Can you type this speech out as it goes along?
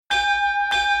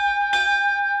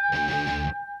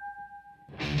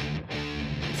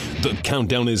The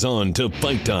countdown is on to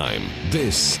fight time.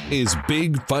 This is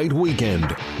Big Fight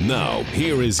Weekend. Now,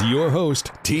 here is your host,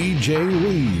 TJ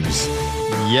Reeves.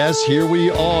 Yes, here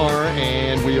we are,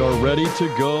 and we are ready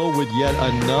to go with yet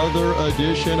another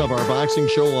edition of our boxing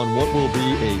show on what will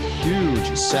be a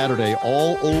huge Saturday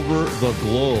all over the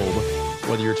globe.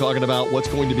 Whether you're talking about what's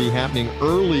going to be happening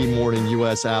early morning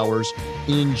U.S. hours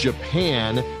in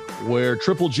Japan, where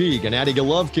Triple G, Gennady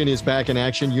Golovkin, is back in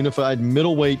action, unified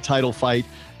middleweight title fight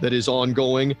that is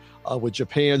ongoing with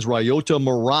Japan's Ryota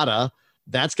Murata.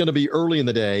 That's going to be early in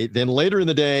the day. Then later in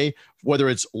the day, whether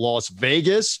it's Las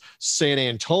Vegas, San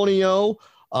Antonio,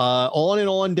 on and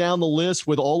on down the list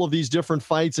with all of these different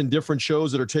fights and different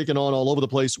shows that are taken on all over the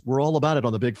place. We're all about it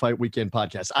on the Big Fight Weekend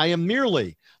podcast. I am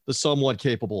merely the somewhat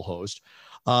capable host,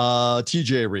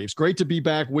 TJ Reeves. Great to be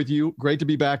back with you. Great to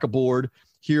be back aboard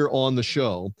here on the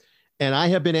show. And I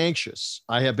have been anxious.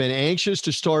 I have been anxious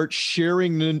to start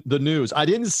sharing the news. I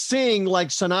didn't sing like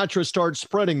Sinatra, start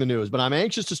spreading the news, but I'm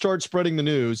anxious to start spreading the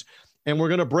news. And we're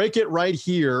going to break it right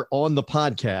here on the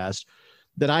podcast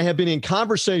that I have been in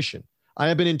conversation. I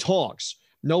have been in talks.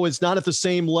 No, it's not at the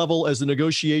same level as the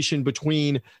negotiation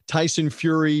between Tyson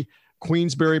Fury,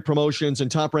 Queensberry Promotions, and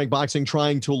Top Rank Boxing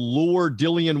trying to lure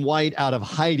Dillian Whyte out of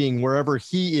hiding wherever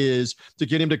he is to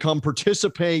get him to come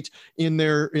participate in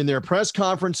their press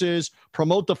conferences,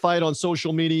 promote the fight on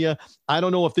social media. I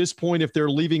don't know at this point if they're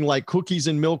leaving like cookies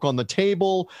and milk on the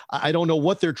table. I don't know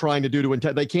what they're trying to do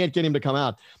they can't get him to come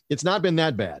out. It's not been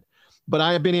that bad, but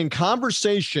I have been in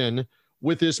conversation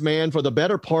with this man for the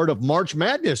better part of March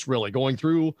Madness, really going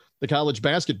through the college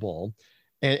basketball.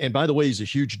 And by the way, he's a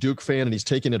huge Duke fan and he's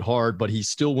taking it hard, but he's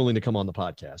still willing to come on the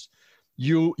podcast.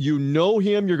 You know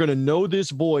him. You're going to know this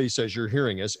voice as you're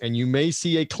hearing us, and you may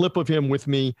see a clip of him with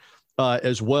me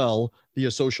as well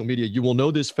via social media. You will know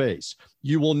this face.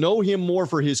 You will know him more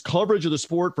for his coverage of the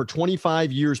sport for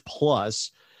 25 years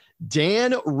plus.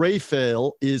 Dan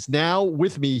Rafael is now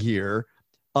with me here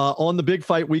on the Big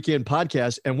Fight Weekend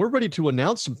podcast, and we're ready to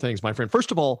announce some things, my friend.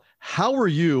 First of all, how are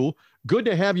you? Good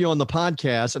to have you on the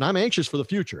podcast, and I'm anxious for the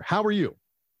future. How are you?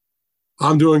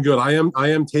 I'm doing good. I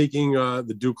am taking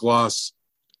the Duke loss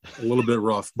a little bit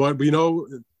rough, but we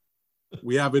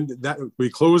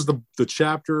closed the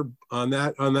chapter on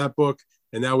that book,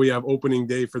 and now we have opening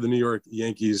day for the New York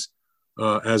Yankees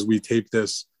as we tape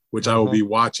this, which I will be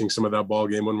watching some of that ball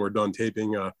game when we're done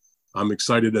taping. I'm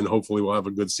excited, and hopefully we'll have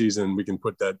a good season and we can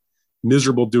put that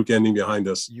miserable Duke ending behind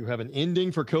us. You have an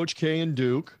ending for Coach K and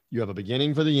Duke. You have a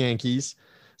beginning for the Yankees.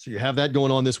 So you have that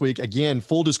going on this week. Again,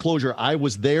 full disclosure, I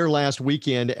was there last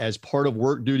weekend as part of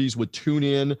work duties with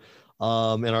TuneIn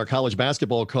and our college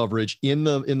basketball coverage in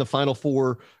the Final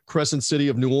Four, Crescent City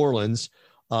of New Orleans.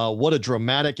 What a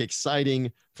dramatic,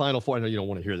 exciting Final Four. I know you don't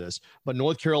want to hear this, but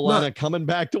North Carolina coming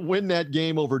back to win that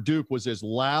game over Duke was as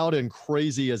loud and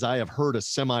crazy as I have heard a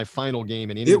semifinal game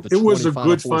in any of the 20 It was a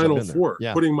good Final Four. Four.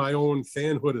 Yeah. Putting my own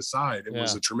fanhood aside, it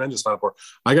was a tremendous Final Four.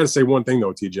 I got to say one thing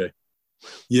though, TJ.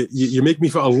 You make me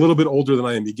feel a little bit older than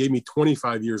I am. You gave me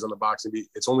 25 years on the boxing beat.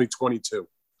 It's only 22.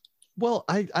 Well,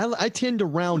 I tend to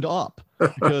round up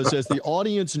because as the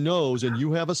audience knows, and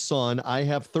you have a son, I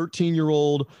have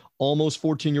 13-year-old, almost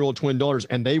 14-year-old twin daughters,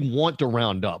 and they want to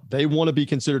round up. They want to be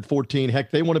considered 14. Heck,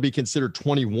 they want to be considered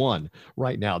 21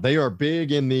 right now. They are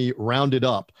big in the rounded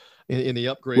up in the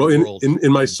upgrade world.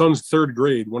 In my son's third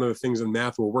grade, one of the things in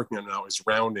math we're working on now is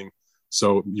rounding.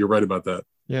 So you're right about that.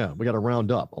 Yeah, we got to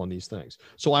round up on these things.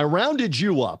 So I rounded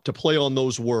you up to play on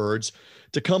those words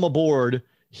to come aboard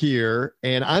here,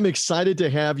 and I'm excited to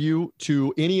have you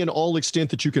to any and all extent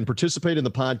that you can participate in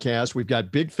the podcast. We've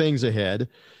got big things ahead.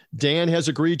 Dan has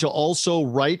agreed to also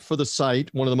write for the site,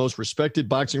 one of the most respected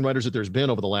boxing writers that there's been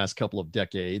over the last couple of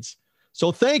decades.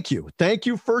 So thank you. Thank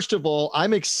you. First of all,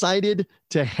 I'm excited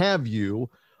to have you.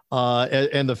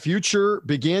 And the future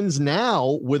begins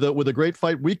now with a great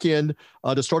fight weekend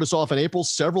to start us off in April.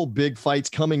 Several big fights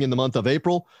coming in the month of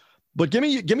April. But give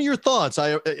me your thoughts.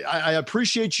 I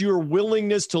appreciate your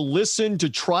willingness to listen, to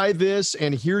try this,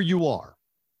 and here you are.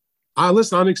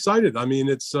 Listen, I'm excited. I mean,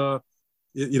 it's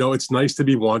it's nice to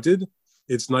be wanted.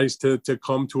 It's nice to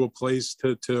come to a place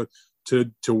to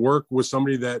work with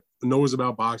somebody that knows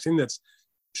about boxing, that's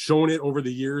shown it over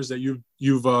the years that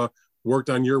you've worked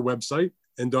on your website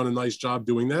and done a nice job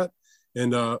doing that,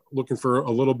 and looking for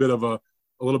a little bit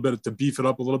to beef it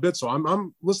up a little bit. So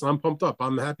I'm pumped up.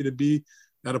 I'm happy to be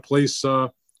at a place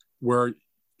where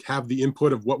have the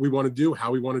input of what we want to do,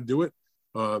 how we want to do it,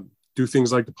 do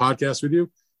things like the podcast with you.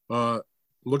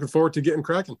 Looking forward to getting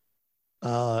cracking.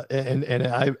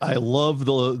 I love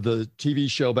the TV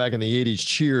show back in the 80s,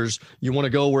 Cheers. You want to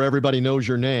go where everybody knows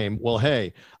your name. Well,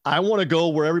 hey, I want to go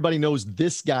where everybody knows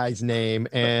this guy's name.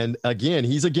 And again,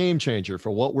 he's a game changer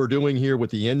for what we're doing here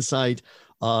with the insight,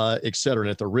 et cetera.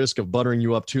 And at the risk of buttering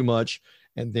you up too much,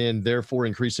 and then therefore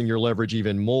increasing your leverage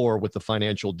even more with the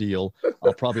financial deal,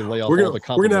 I'll probably lay off all the compliments.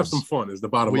 We're going to have some fun is the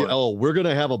bottom line. We're going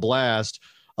to have a blast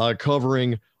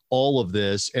covering all of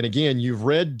this. And again, you've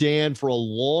read Dan for a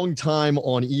long time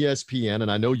on ESPN, and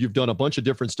I know you've done a bunch of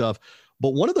different stuff,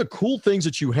 but one of the cool things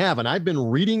that you have, and I've been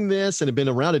reading this and have been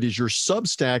around it, is your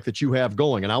Substack that you have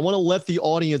going. And I want to let the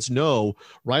audience know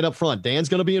right up front, Dan's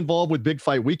going to be involved with Big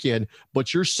Fight Weekend,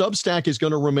 but your Substack is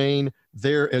going to remain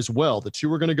there as well. The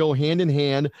two are going to go hand in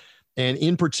hand. And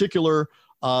in particular,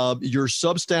 your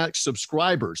Substack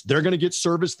subscribers, they're going to get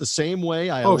service the same way.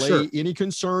 I allay any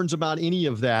concerns about any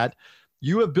of that.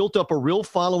 You have built up a real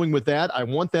following with that. I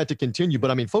want that to continue.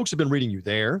 But I mean, folks have been reading you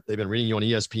there. They've been reading you on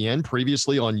ESPN,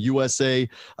 previously on USA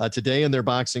Today and their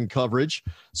boxing coverage.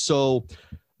 So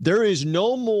there is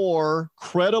no more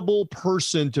credible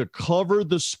person to cover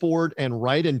the sport and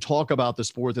write and talk about the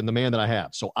sport than the man that I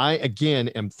have. So I, again,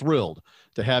 am thrilled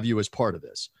to have you as part of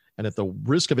this. And at the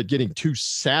risk of it getting too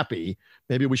sappy,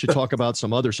 maybe we should talk about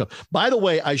some other stuff. By the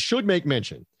way, I should make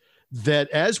mention that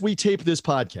as we tape this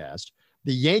podcast,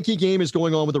 the Yankee game is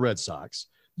going on with the Red Sox.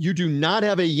 You do not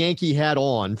have a Yankee hat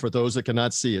on for those that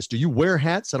cannot see us. Do you wear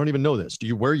hats? I don't even know this. Do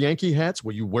you wear Yankee hats?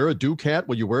 Will you wear a Duke hat?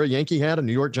 Will you wear a Yankee hat, a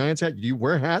New York Giants hat? Do you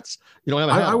wear hats? You don't have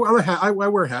a hat. I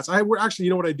wear hats. Actually, you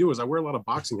know what I do is I wear a lot of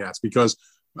boxing hats because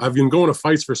I've been going to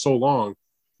fights for so long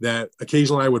that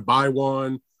occasionally I would buy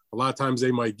one. A lot of times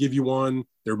they might give you one.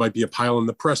 There might be a pile in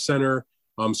the press center.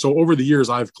 So over the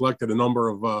years, I've collected a number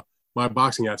of my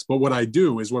boxing hats. But what I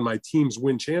do is when my teams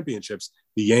win championships,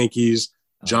 the Yankees,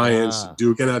 Giants,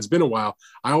 Duke, and it's been a while,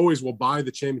 I always will buy the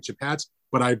championship hats,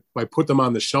 but I put them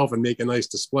on the shelf and make a nice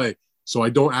display. So I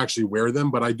don't actually wear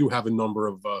them, but I do have a number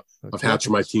of hats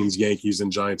for my teams, Yankees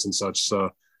and Giants and such.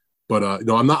 No,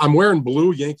 I'm wearing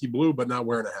blue, Yankee blue, but not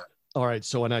wearing a hat. All right.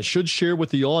 So, and I should share with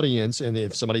the audience, and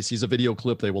if somebody sees a video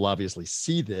clip, they will obviously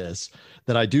see this,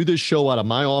 that I do this show out of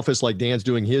my office, like Dan's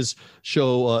doing his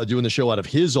show, doing the show out of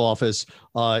his office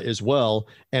as well.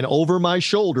 And over my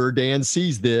shoulder, Dan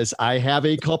sees this, I have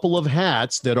a couple of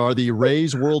hats that are the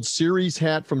Rays World Series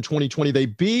hat from 2020. They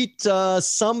beat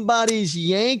somebody's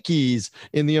Yankees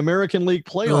in the American League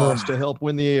playoffs to help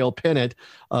win the AL pennant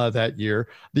that year.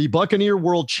 The Buccaneer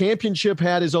World Championship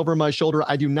hat is over my shoulder.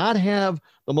 I do not have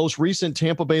the most recent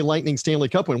Tampa Bay Lightning Stanley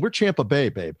Cup win. We're Tampa Bay,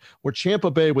 babe. We're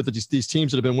Tampa Bay with these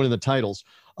teams that have been winning the titles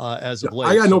as of late.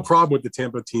 I got no problem with the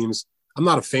Tampa teams. I'm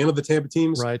not a fan of the Tampa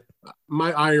teams. Right.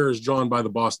 My ire is drawn by the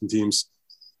Boston teams.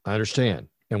 I understand.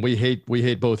 And we hate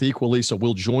both equally, so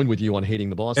we'll join with you on hating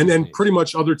the Boston teams. And pretty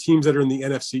much other teams that are in the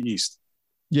NFC East.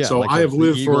 Yeah. So like I have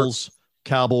lived Eagles, for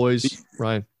Cowboys,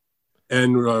 right?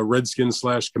 And Redskins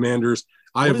 / Commanders.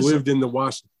 I have lived in the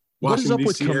Washington. What is up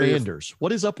with Commanders?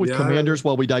 What is up with Commanders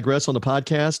while we digress on the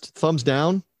podcast? Thumbs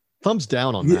down? Thumbs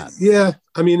down on that. Yeah.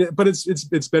 I mean, but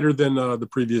it's better than the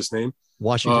previous name.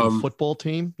 Washington football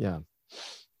team? Yeah.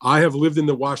 I have lived in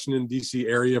the Washington, D.C.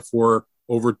 area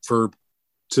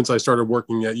since I started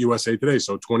working at USA Today.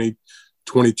 So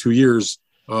 22 years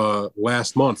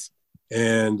last month,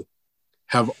 and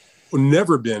have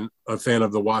never been a fan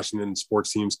of the Washington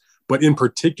sports teams, but in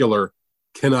particular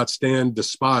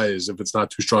despise, if it's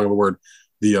not too strong of a word,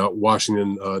 the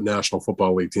Washington National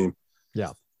Football League team.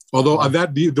 Yeah. Although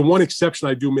the one exception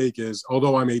I do make is,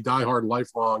 although I'm a diehard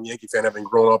lifelong Yankee fan, having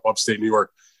grown up upstate New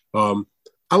York,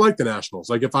 I like the Nationals.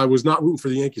 Like if I was not rooting for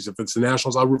the Yankees, if it's the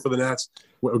Nationals, I'll root for the Nats.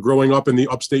 Growing up in the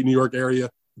upstate New York area,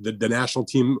 the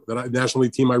National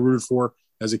League team I rooted for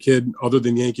as a kid, other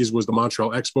than Yankees, was the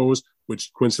Montreal Expos,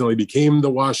 which coincidentally became the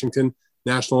Washington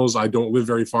Nationals. I don't live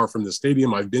very far from the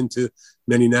stadium. I've been to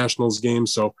many Nationals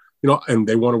games, so and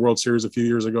they won a World Series a few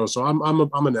years ago. So I'm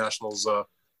a Nationals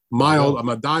mild. I'm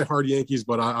a diehard Yankees,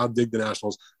 but I dig the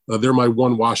Nationals. They're my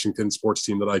one Washington sports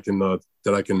team that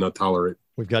I can tolerate.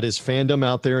 We've got his fandom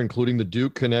out there, including the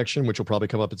Duke connection, which will probably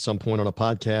come up at some point on a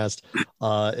podcast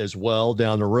as well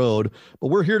down the road. But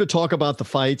we're here to talk about the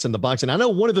fights and the boxing. I know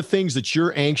one of the things that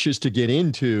you're anxious to get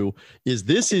into is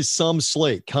this is some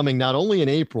slate coming not only in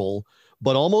April,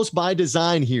 but almost by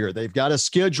design here. They've got a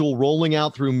schedule rolling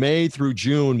out through May through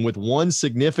June with one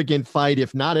significant fight,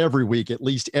 if not every week, at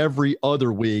least every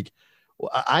other week.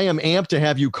 I am amped to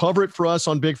have you cover it for us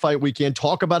on Big Fight Weekend,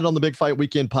 talk about it on the Big Fight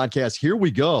Weekend podcast. Here we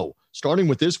go, starting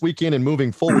with this weekend and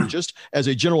moving forward, just as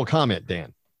a general comment,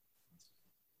 Dan.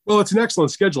 Well, it's an excellent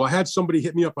schedule. I had somebody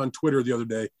hit me up on Twitter the other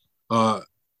day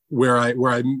where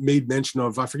I made mention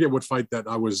of, I forget what fight that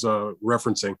I was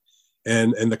referencing,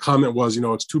 and the comment was,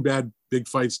 it's too bad big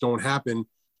fights don't happen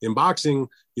in boxing.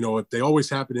 They always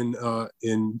happen in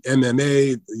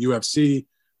MMA, the UFC.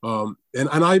 And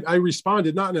I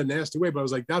responded, not in a nasty way, but I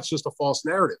was like, that's just a false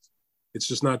narrative. It's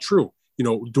just not true.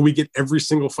 Do we get every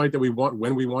single fight that we want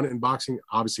when we want it in boxing?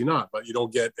 Obviously not, but you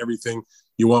don't get everything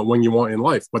you want when you want in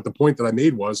life. But the point that I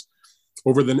made was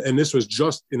and this was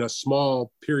just in a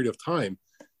small period of time,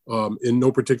 in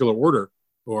no particular order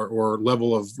or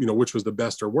level of, which was the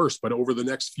best or worst, but over the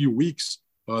next few weeks,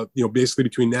 basically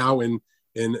between now and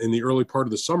in the early part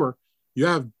of the summer, you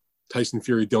have Tyson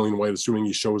Fury, Dillian White, assuming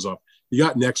he shows up. You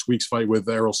got next week's fight with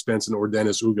Errol Spence and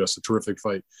Dennis Ugas, a terrific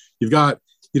fight. You've got,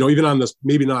 even on this,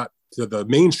 maybe not to the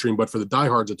mainstream, but for the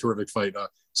diehards, a terrific fight.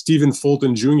 Stephen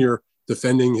Fulton Jr.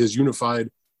 defending his unified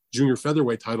junior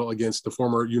featherweight title against the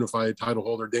former unified title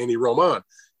holder, Danny Roman.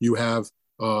 You have,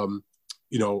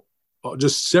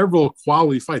 just several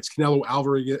quality fights. Canelo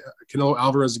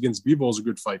Alvarez against Bivol is a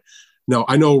good fight. Now,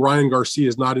 I know Ryan Garcia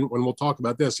is not in, when we'll talk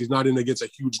about this, he's not in against a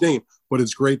huge name, but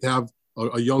it's great to have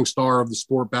a young star of the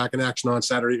sport back in action on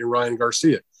Saturday in Ryan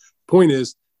Garcia. Point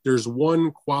is, there's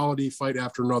one quality fight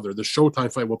after another. The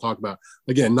Showtime fight we'll talk about.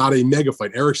 Again, not a mega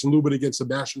fight. Erickson Lubin against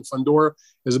Sebastian Fundora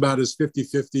is about as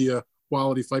 50-50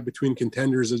 quality fight between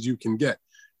contenders as you can get.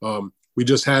 We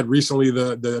just had recently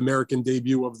the American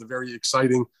debut of the very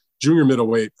exciting junior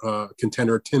middleweight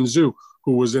contender, Tim Tszyu,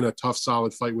 who was in a tough,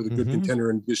 solid fight with a good contender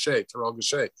in Terrell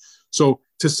Gausha. So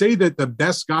to say that the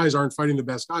best guys aren't fighting the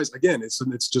best guys, again,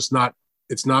 it's just not,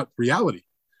 it's not reality.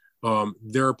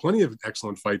 There are plenty of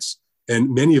excellent fights,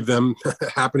 and many of them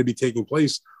happen to be taking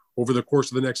place over the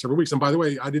course of the next several weeks. And by the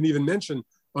way, I didn't even mention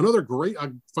another great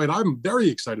fight I'm very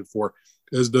excited for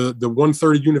is the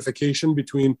 130 unification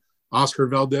between Oscar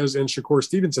Valdez and Shakur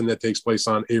Stevenson that takes place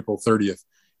on April 30th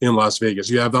in Las Vegas.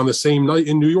 You have on the same night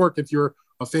in New York, if you're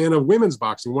a fan of women's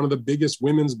boxing, one of the biggest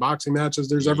women's boxing matches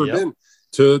there's ever been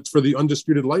for the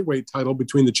undisputed lightweight title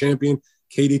between the champion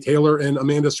Katie Taylor and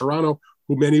Amanda Serrano,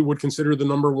 who many would consider the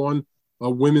number one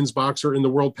women's boxer in the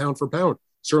world pound for pound,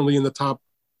 certainly in the top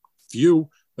few.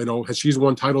 She's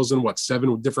won titles in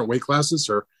 7 different weight classes,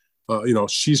 or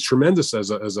she's tremendous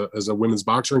as a women's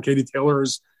boxer. And Katie Taylor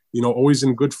is, always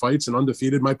in good fights and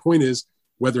undefeated. My point is,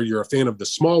 whether you're a fan of the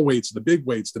small weights, the big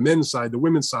weights, the men's side, the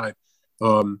women's side,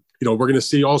 we're going to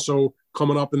see also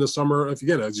coming up in the summer, if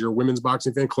again, as you're a women's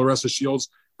boxing fan, Claressa Shields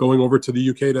going over to the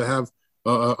UK to have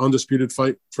an undisputed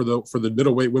fight for the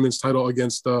middleweight women's title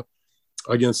against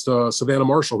Savannah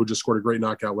Marshall, who just scored a great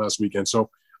knockout last weekend. So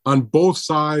on both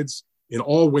sides, in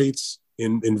all weights,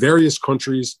 in various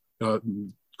countries,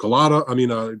 Golovkin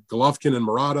and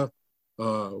Murata,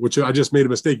 which I just made a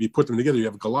mistake. You put them together, you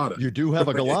have Galata. You do have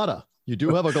a Galata. You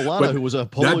do have a Galata, who was a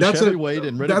Polish heavyweight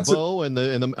in Riddick Bowe, and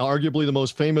arguably the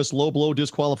most famous low blow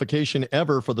disqualification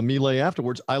ever for the melee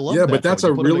afterwards. I love that. Yeah, but that's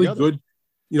a really good,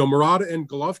 Murata and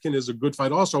Golovkin is a good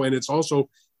fight also. And it's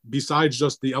also, besides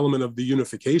just the element of the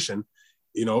unification,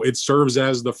 it serves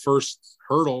as the first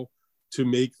hurdle to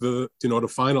make to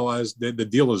finalize the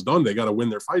deal is done. They got to win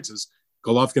their fights. Is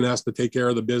Golovkin has to take care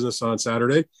of the business on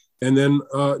Saturday. And then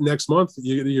next month,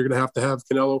 you're going to have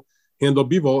Canelo handle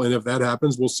Bivol. And if that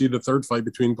happens, we'll see the third fight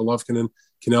between Golovkin and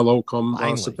Canelo come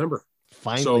September.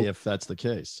 Finally, if that's the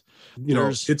case.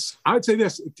 I'd say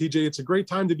this, TJ, it's a great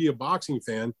time to be a boxing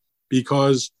fan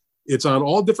because it's on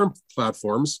all different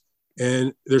platforms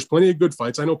and there's plenty of good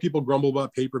fights. I know people grumble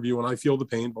about pay-per-view and I feel the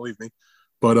pain, believe me.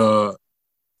 But,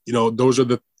 those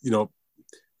are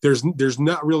there's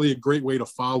not really a great way to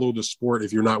follow the sport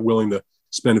if you're not willing to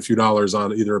spend a few dollars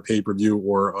on either a pay-per-view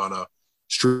or on a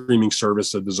streaming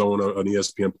service, a DAZN, an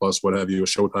ESPN Plus, what have you, a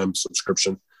Showtime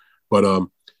subscription. But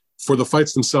for the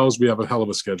fights themselves, we have a hell of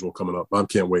a schedule coming up. I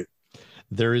can't wait.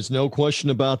 There is no question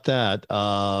about that.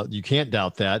 You can't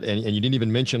doubt that. And you didn't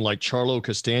even mention like Charlo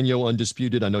Castaño,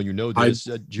 undisputed. I know you know this.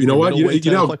 You know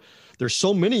what? There's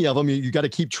so many of them. You got to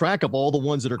keep track of all the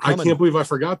ones that are coming. I can't believe I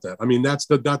forgot that. I mean, that's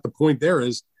the point there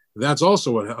is that's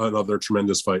also another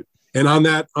tremendous fight. And on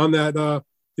that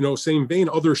same vein,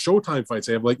 other Showtime fights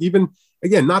I have, like even,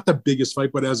 again, not the biggest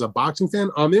fight, but as a boxing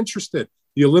fan, I'm interested.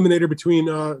 The eliminator between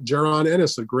Jaron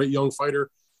Ennis, a great young fighter,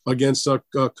 against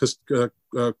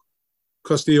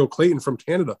Castillo Clayton from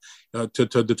Canada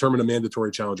to determine a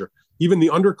mandatory challenger. Even the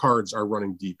undercards are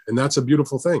running deep, and that's a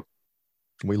beautiful thing.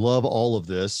 We love all of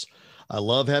this. I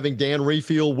love having Dan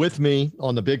Refill with me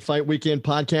on the Big Fight Weekend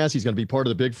podcast. He's going to be part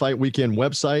of the Big Fight Weekend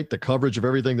website, the coverage of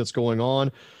everything that's going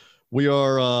on. We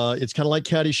are, it's kind of like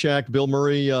Caddyshack, Bill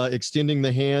Murray extending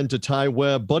the hand to Ty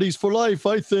Webb. Buddies for life,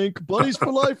 I think. Buddies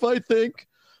for life, I think.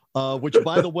 which,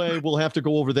 by the way, we'll have to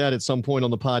go over that at some point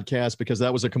on the podcast because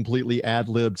that was a completely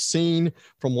ad-libbed scene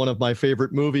from one of my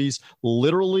favorite movies.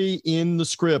 Literally in the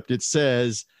script, it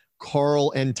says,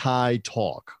 Carl and Ty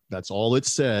talk. That's all it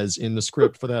says in the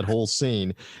script for that whole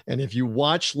scene. And if you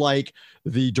watch like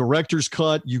the director's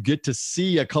cut, you get to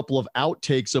see a couple of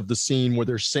outtakes of the scene where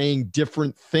they're saying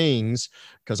different things,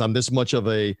 because I'm this much of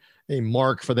a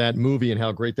mark for that movie and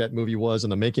how great that movie was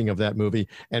and the making of that movie.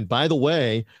 And by the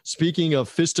way, speaking of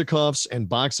fisticuffs and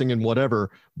boxing and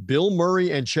whatever, Bill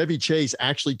Murray and Chevy Chase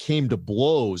actually came to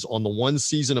blows on the one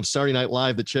season of Saturday Night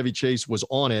Live that Chevy Chase was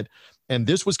on it. And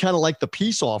this was kind of like the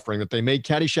peace offering that they made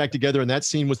Caddyshack together, and that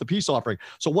scene was the peace offering.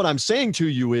 So what I'm saying to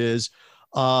you is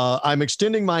I'm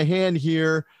extending my hand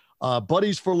here,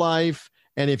 buddies for life.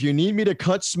 And if you need me to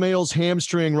cut Smale's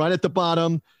hamstring right at the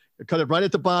bottom, cut it right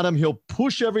at the bottom. He'll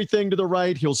push everything to the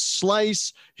right. He'll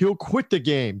slice. He'll quit the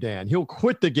game, Dan. He'll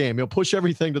quit the game. He'll push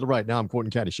everything to the right. Now I'm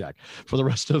quoting Caddyshack for the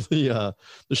rest of the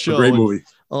show. A great movie.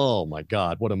 Oh my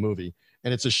God, what a movie!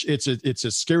 And it's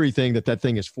a scary thing that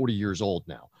thing is 40 years old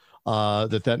now.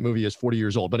 That movie is 40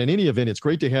 years old. But in any event, it's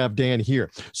great to have Dan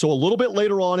here. So a little bit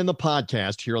later on in the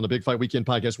podcast here on the Big Fight Weekend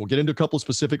podcast, we'll get into a couple of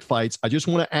specific fights. I just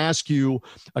want to ask you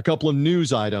a couple of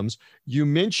news items. You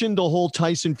mentioned the whole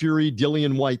Tyson Fury,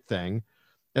 Dillian Whyte thing,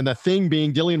 and the thing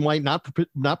being Dillian Whyte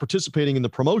not participating in the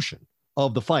promotion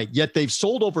of the fight, yet they've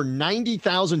sold over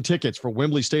 90,000 tickets for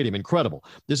Wembley Stadium. Incredible.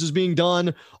 This is being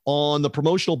done on the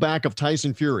promotional back of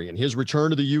Tyson Fury and his return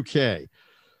to the UK.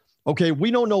 Okay, we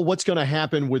don't know what's going to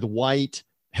happen with Whyte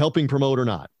helping promote or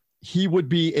not. He would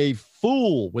be a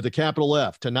fool with a capital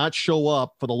F to not show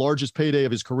up for the largest payday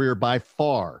of his career by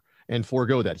far and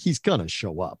forego that. He's going to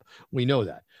show up. We know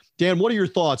that. Dan, what are your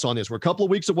thoughts on this? We're a couple of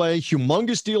weeks away.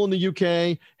 Humongous deal in the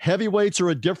UK. Heavyweights are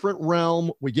a different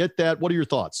realm. We get that. What are your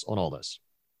thoughts on all this?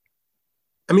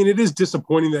 I mean, it is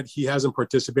disappointing that he hasn't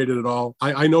participated at all.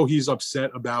 I know he's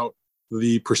upset about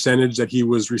the percentage that he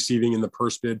was receiving in the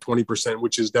purse bid, 20%,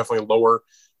 which is definitely lower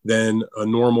than a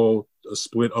normal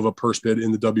split of a purse bid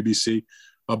in the WBC.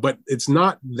 But it's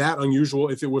not that unusual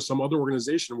if it was some other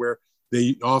organization where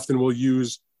they often will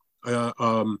use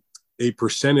a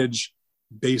percentage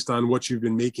based on what you've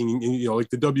been making. You know, like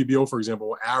the WBO, for example,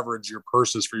 will average your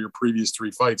purses for your previous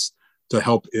 3 fights to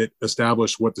help it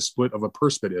establish what the split of a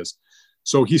purse bid is.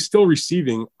 So he's still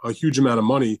receiving a huge amount of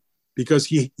money, because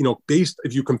he, you know,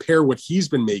 if you compare what he's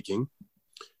been making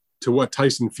to what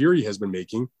Tyson Fury has been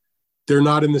making, they're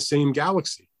not in the same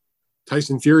galaxy.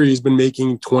 Tyson Fury has been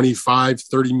making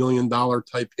 $25-30 million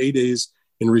type paydays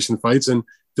in recent fights, and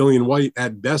Dillian Whyte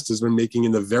at best has been making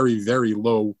in the very, very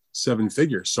low 7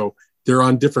 figures. So they're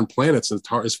on different planets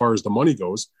as far as the money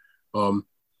goes.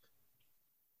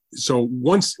 So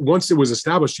once it was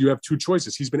established, you have 2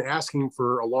 choices. He's been asking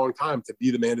for a long time to be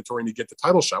the mandatory and to get the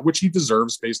title shot, which he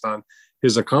deserves based on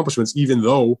his accomplishments, even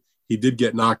though he did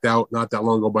get knocked out not that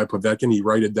long ago by Povetkin. He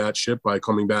righted that ship by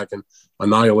coming back and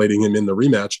annihilating him in the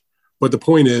rematch. But the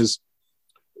point is,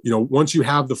 you know, once you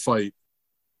have the fight,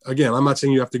 again, I'm not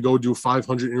saying you have to go do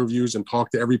 500 interviews and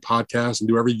talk to every podcast and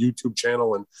do every YouTube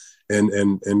channel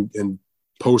and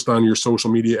post on your social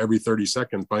media every 30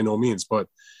 seconds, by no means. But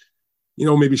you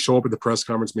know, maybe show up at the press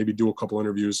conference, maybe do a couple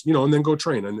interviews, you know, and then go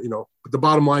train. And, you know, but the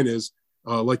bottom line is,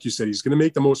 like you said, he's going to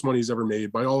make the most money he's ever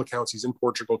made. By all accounts, he's in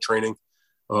Portugal training.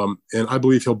 And I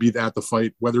believe he'll be at the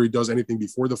fight. Whether he does anything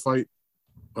before the fight,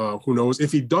 who knows?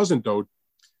 If he doesn't, though,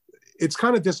 it's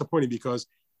kind of disappointing, because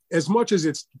as much as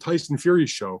it's Tyson Fury's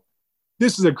show,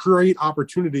 this is a great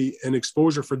opportunity and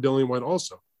exposure for Dillian Whyte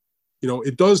also. You know,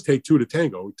 it does take 2 to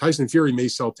tango. Tyson Fury may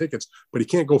sell tickets, but he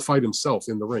can't go fight himself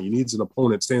in the ring. He needs an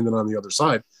opponent standing on the other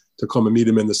side to come and meet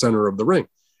him in the center of the ring.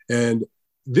 And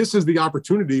this is the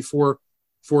opportunity for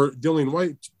Dillian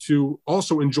Whyte to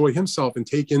also enjoy himself and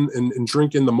take in and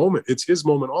drink in the moment. It's his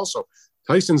moment also.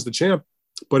 Tyson's the champ,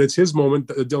 but it's his moment,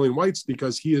 Dillian Whyte's,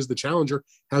 because he is the challenger,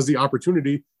 has the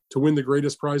opportunity to win the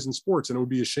greatest prize in sports. And it would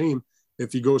be a shame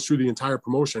if he goes through the entire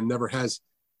promotion and never has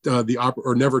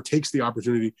never takes the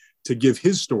opportunity to give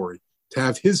his story, to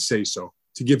have his say so,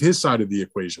 to give his side of the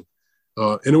equation.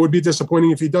 And it would be disappointing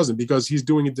if he doesn't, because he's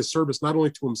doing a disservice not only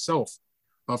to himself.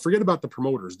 Forget about the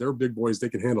promoters. They're big boys. They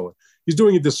can handle it. He's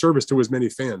doing a disservice to as many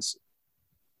fans.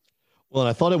 Well, and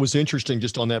I thought it was interesting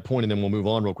just on that point, and then we'll move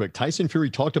on real quick. Tyson Fury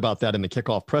talked about that in the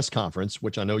kickoff press conference,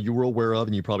 which I know you were aware of,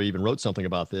 and you probably even wrote something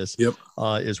about this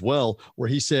as well, where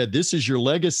he said, this is your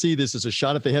legacy. This is a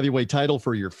shot at the heavyweight title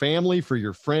for your family, for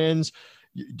your friends.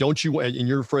 don't you, in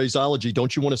your phraseology,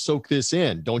 don't you want to soak this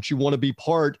in? Don't you want to be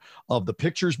part of the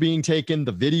pictures being taken,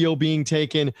 the video being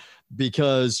taken?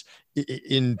 Because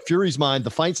in Fury's mind,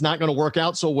 the fight's not going to work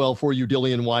out so well for you,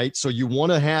 Dillian Whyte. So you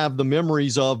want to have the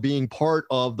memories of being part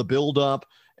of the buildup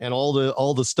and all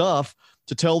the stuff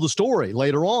to tell the story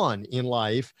later on in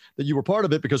life that you were part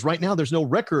of it, because right now there's no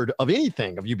record of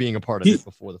anything of you being a part of it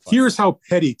before the fight. Here's how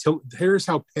petty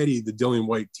the Dillian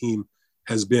Whyte team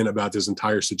has been about this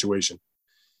entire situation.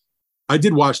 I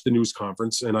did watch the news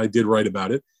conference and I did write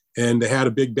about it, and they had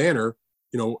a big banner,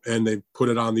 and they put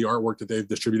it on the artwork that they've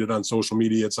distributed on social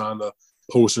media. It's on the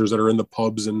posters that are in the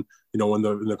pubs and, in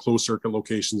the closed circuit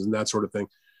locations and that sort of thing.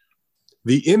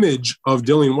 The image of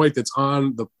Dillian Whyte that's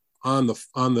on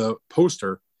the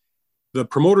poster, the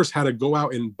promoters had to go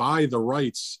out and buy the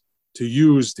rights to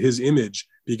use his image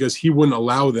because he wouldn't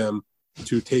allow them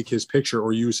to take his picture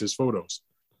or use his photos.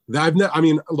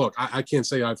 Look, I can't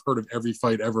say I've heard of every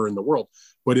fight ever in the world,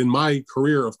 but in my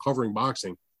career of covering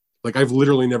boxing, like I've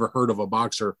literally never heard of a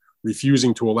boxer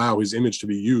refusing to allow his image to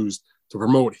be used to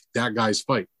promote that guy's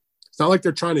fight. It's not like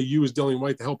they're trying to use Dillian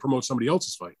Whyte to help promote somebody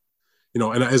else's fight.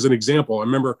 And as an example, I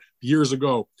remember years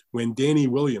ago when Danny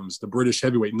Williams, the British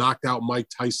heavyweight, knocked out Mike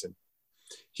Tyson.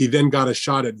 He then got a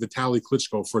shot at Vitaly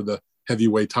Klitschko for the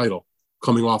heavyweight title,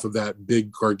 coming off of that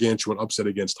big gargantuan upset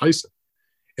against Tyson.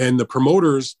 And the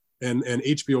promoters and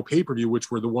HBO pay-per-view,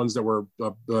 which were the ones that were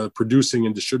producing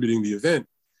and distributing the event,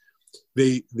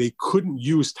 they couldn't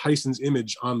use Tyson's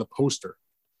image on the poster.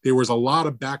 There was a lot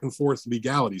of back and forth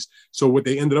legalities. So what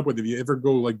they ended up with, if you ever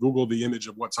go Google the image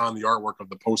of what's on the artwork of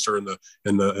the poster and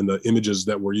the images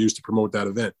that were used to promote that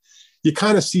event, you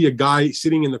kind of see a guy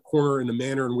sitting in the corner in the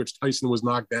manner in which Tyson was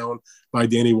knocked down by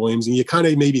Danny Williams. And you kind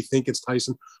of maybe think it's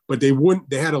Tyson, but they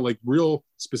had to real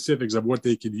specifics of what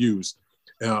they could use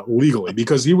legally,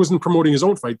 because he wasn't promoting his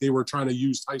own fight. They were trying to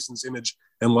use Tyson's image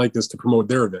and likeness to promote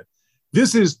their event.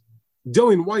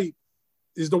 Dillian Whyte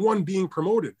is the one being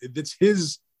promoted. It's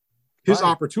his right.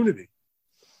 Opportunity.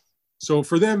 So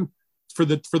for the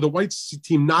Whyte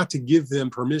team not to give them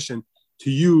permission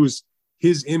to use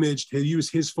his image, to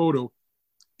use his photo,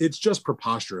 it's just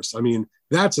preposterous.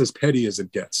 That's as petty as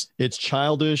it gets. It's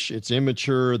childish. It's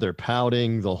immature. They're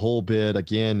pouting the whole bit.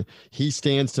 Again, he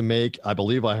stands to make, I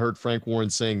believe I heard Frank Warren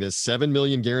saying this, $7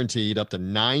 million guaranteed, up to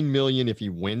 $9 million if he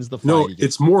wins the fight. No,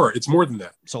 it's more. It's more than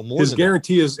that. So his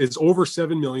guarantee is it's over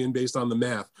 $7 million based on the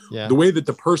math. Yeah. The way that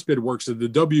the purse bid works is the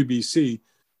WBC,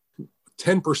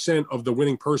 10% of the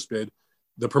winning purse bid,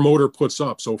 the promoter puts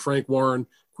up. So Frank Warren,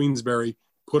 Queensberry,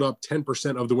 put up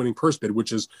 10% of the winning purse bid,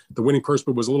 which is the winning purse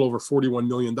bid was a little over $41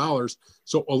 million.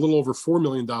 So a little over $4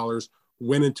 million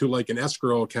went into an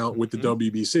escrow account with the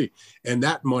WBC. And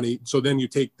that money, so then you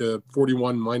take the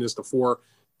 41 minus the 4,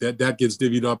 that gets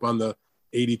divvied up on the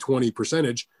 80-20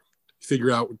 percentage,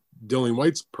 figure out Dillian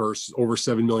Whyte's purse over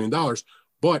 $7 million.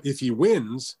 But if he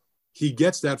wins, he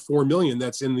gets that $4 million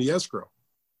that's in the escrow.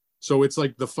 So it's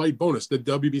like the fight bonus. The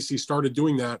WBC started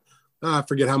doing that, I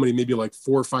forget how many, maybe 4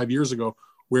 or 5 years ago,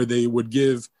 where they would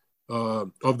give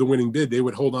of the winning bid, they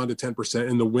would hold on to 10%,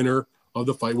 and the winner of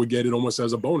the fight would get it almost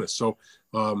as a bonus. So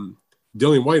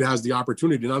Dillian Whyte has the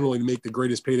opportunity not only to make the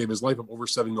greatest payday of his life of over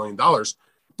 $7 million,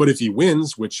 but if he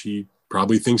wins, which he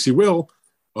probably thinks he will,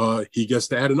 he gets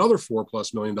to add another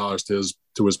 $4+ million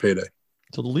to his payday.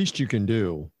 So the least you can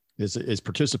do is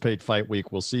participate fight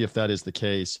week. We'll see if that is the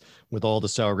case with all the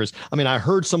sour grapes. I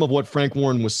heard some of what Frank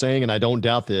Warren was saying, and I don't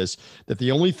doubt this, that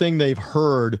the only thing they've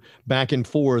heard back and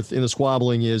forth in the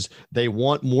squabbling is they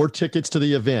want more tickets to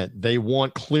the event. They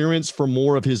want clearance for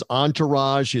more of his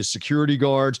entourage, his security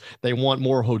guards. They want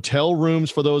more hotel rooms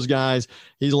for those guys.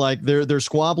 He's like, they're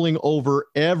squabbling over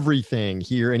everything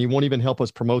here, and he won't even help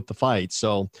us promote the fight.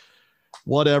 So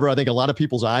whatever. I think a lot of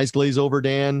people's eyes glaze over,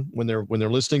 Dan, when they're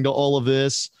listening to all of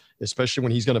this, especially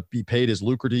when he's going to be paid as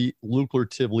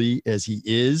lucratively as he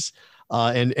is.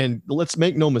 And let's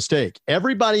make no mistake,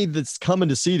 everybody that's coming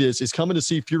to see this is coming to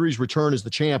see Fury's return as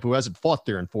the champ who hasn't fought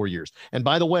there in 4 years. And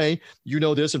by the way, you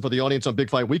know this, and for the audience on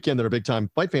Big Fight Weekend that are big-time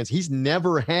fight fans, he's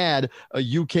never had a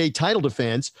UK title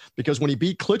defense, because when he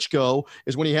beat Klitschko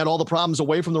is when he had all the problems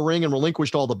away from the ring and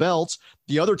relinquished all the belts.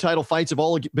 The other title fights have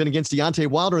all been against Deontay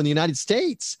Wilder in the United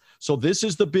States. So this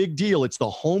is the big deal. It's the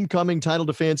homecoming title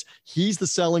defense. He's the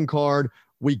selling card.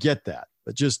 We get that.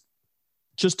 But just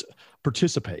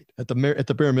participate at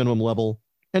the bare minimum level,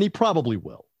 and he probably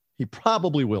will. He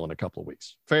probably will in a couple of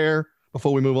weeks. Fair.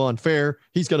 Before we move on, fair.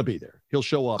 He's going to be there. He'll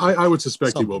show up. I would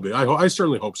suspect he will be. I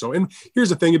certainly hope so. And here's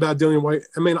the thing about Dillian Whyte.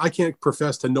 I can't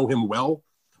profess to know him well,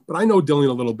 but I know Dillian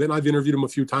a little bit. I've interviewed him a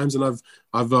few times, and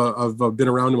I've been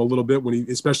around him a little bit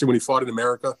especially when he fought in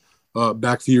America.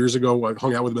 back a few years ago. I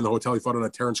hung out with him in the hotel. He fought on a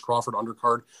Terrence Crawford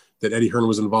undercard that Eddie Hearn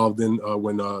was involved in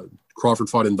when Crawford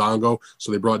fought in Dongo.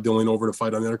 So they brought Dylan over to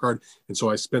fight on the undercard. And so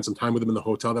I spent some time with him in the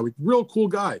hotel that week. Real cool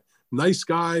guy, nice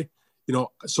guy.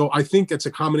 So I think it's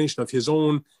a combination of his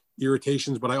own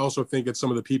irritations, but I also think it's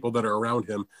some of the people that are around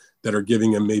him that are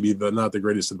giving him maybe not the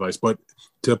greatest advice. But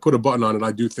to put a button on it,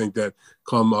 I do think that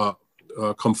come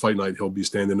fight night, he'll be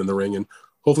standing in the ring, and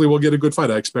hopefully we'll get a good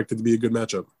fight. I expect it to be a good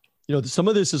matchup. Some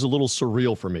of this is a little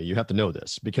surreal for me. You have to know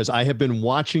this because I have been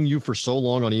watching you for so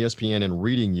long on ESPN and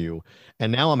reading you.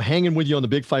 And now I'm hanging with you on the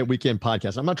Big Fight Weekend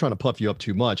podcast. I'm not trying to puff you up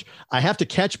too much. I have to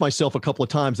catch myself a couple of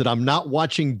times that I'm not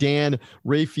watching Dan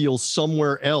Rafael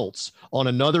somewhere else on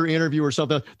another interview or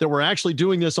something, that we're actually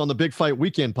doing this on the Big Fight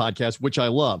Weekend podcast, which I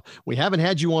love. We haven't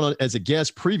had you on as a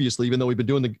guest previously, even though we've been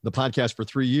doing the podcast for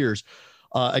 3 years.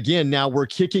 Again, now we're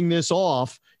kicking this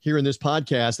off here in this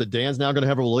podcast that Dan's now going to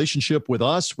have a relationship with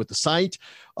us, with the site,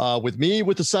 with me,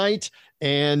 with the site,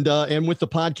 and with the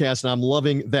podcast. And I'm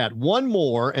loving that. One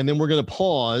more, and then we're going to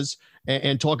pause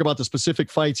and talk about the specific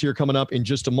fights here coming up in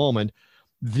just a moment.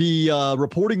 The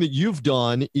reporting that you've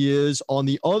done is on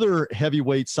the other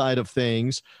heavyweight side of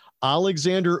things.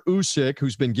 Alexander Usyk,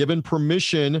 who's been given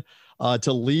permission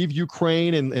to leave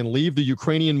Ukraine and leave the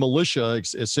Ukrainian militia,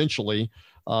 essentially,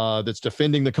 that's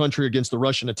defending the country against the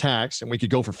Russian attacks. And we could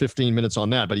go for 15 minutes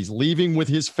on that, but he's leaving with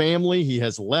his family. He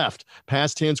has left,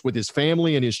 past tense, with his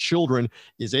family and his children,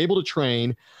 is able to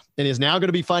train, and is now going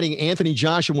to be fighting Anthony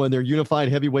Joshua in their unified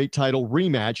heavyweight title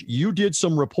rematch. You did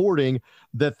some reporting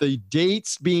that the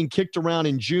dates being kicked around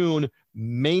in June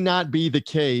may not be the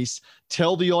case.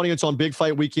 Tell the audience on Big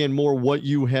Fight Weekend more what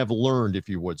you have learned, if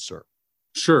you would, sir.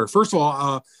 Sure. First of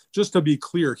all, just to be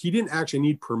clear, he didn't actually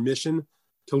need permission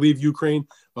to leave Ukraine.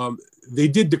 They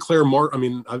did declare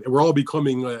we're all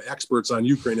becoming experts on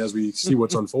Ukraine as we see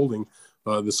what's unfolding,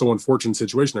 the so unfortunate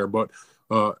situation there. But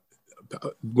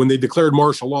when they declared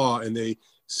martial law and they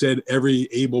said every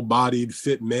able-bodied,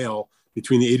 fit male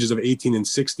between the ages of 18 and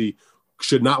 60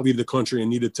 should not leave the country and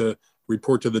needed to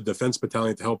report to the defense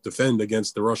battalion to help defend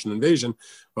against the Russian invasion,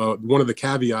 one of the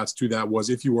caveats to that was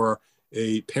if you are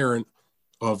a parent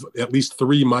of at least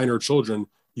 3 minor children,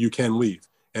 you can leave.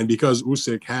 And because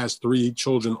Usyk has 3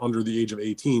 children under the age of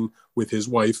 18 with his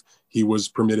wife, he was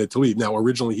permitted to leave. Now,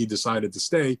 originally he decided to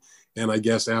stay, and I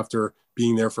guess after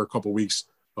being there for a couple of weeks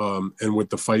and with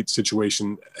the fight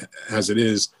situation as it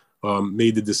is,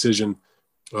 made the decision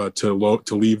to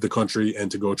leave the country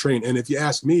and to go train. And if you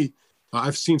ask me,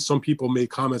 I've seen some people make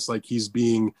comments like he's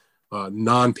being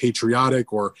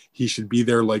non-patriotic or he should be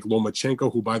there like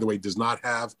Lomachenko, who, by the way, does not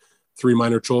have 3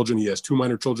 minor children. He has 2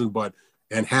 minor children,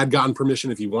 and had gotten permission.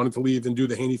 If he wanted to leave and do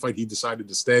the Haney fight, he decided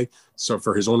to stay. So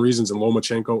for his own reasons, and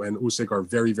Lomachenko and Usyk are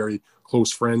very, very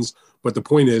close friends. But the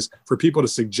point is, for people to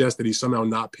suggest that he's somehow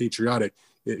not patriotic,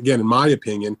 again, in my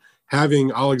opinion,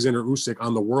 having Alexander Usyk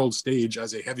on the world stage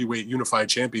as a heavyweight unified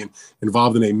champion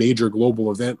involved in a major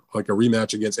global event like a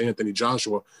rematch against Anthony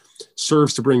Joshua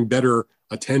serves to bring better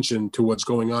attention to what's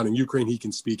going on in Ukraine. He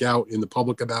can speak out in the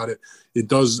public about it. It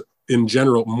does, in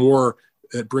general,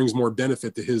 it brings more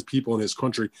benefit to his people and his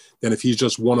country than if he's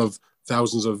just one of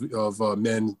thousands of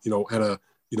men,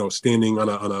 standing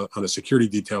on a security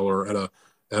detail or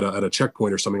at a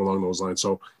checkpoint or something along those lines.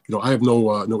 So, I have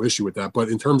no issue with that. But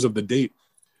in terms of the date,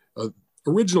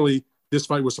 originally this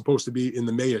fight was supposed to be in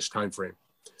the Mayish timeframe,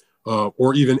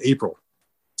 or even April.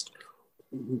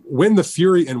 When the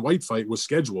Fury and White fight was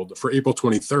scheduled for April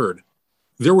 23rd,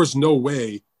 there was no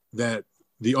way that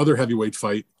the other heavyweight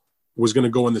fight was going to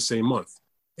go in the same month.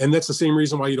 And that's the same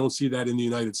reason why you don't see that in the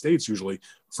United States usually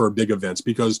for big events,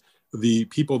 because the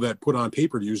people that put on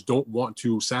pay-per-views don't want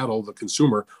to saddle the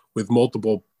consumer with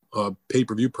multiple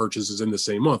pay-per-view purchases in the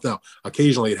same month. Now,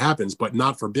 occasionally it happens, but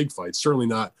not for big fights, certainly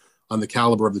not on the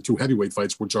caliber of the 2 heavyweight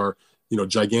fights, which are,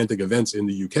 gigantic events in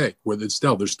the UK, where there's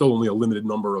still only a limited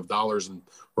number of dollars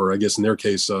or I guess in their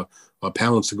case,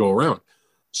 pounds to go around.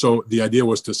 So the idea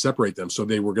was to separate them. So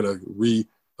they were going to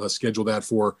reschedule that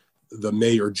for the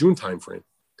May or June timeframe.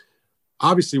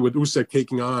 Obviously, with Usyk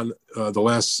taking on the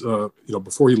last,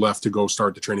 before he left to go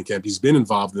start the training camp, he's been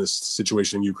involved in this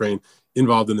situation in Ukraine,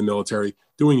 involved in the military,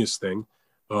 doing his thing.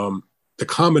 The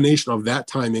combination of that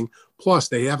timing, plus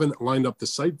they haven't lined up the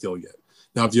site deal yet.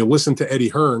 Now, if you listen to Eddie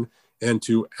Hearn and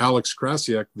to Alex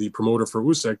Krasiak, the promoter for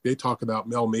Usyk, they talk about,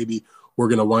 maybe we're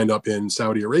going to wind up in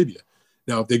Saudi Arabia.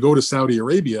 Now, if they go to Saudi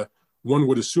Arabia, one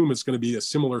would assume it's going to be a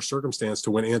similar circumstance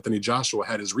to when Anthony Joshua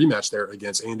had his rematch there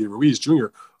against Andy Ruiz Jr.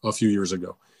 a few years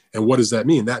ago. And what does that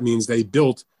mean? That means they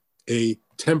built a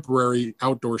temporary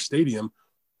outdoor stadium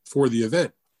for the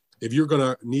event. If you're going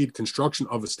to need construction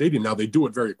of a stadium, now they do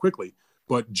it very quickly,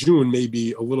 but June may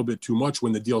be a little bit too much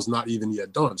when the deal's not even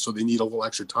yet done. So they need a little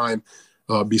extra time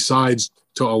besides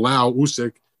to allow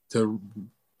Usyk to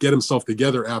get himself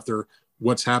together after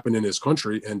what's happened in his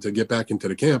country and to get back into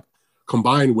the camp,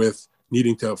 combined with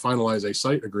needing to finalize a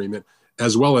site agreement,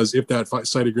 as well as if that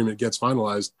site agreement gets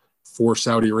finalized for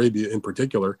Saudi Arabia in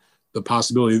particular, the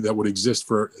possibility that would exist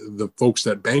for the folks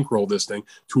that bankroll this thing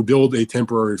to build a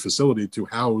temporary facility to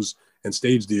house and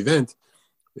stage the event,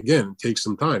 again, takes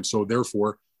some time. So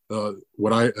therefore,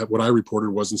 what I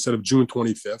reported was instead of June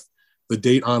 25th, the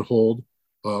date on hold,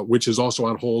 which is also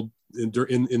on hold in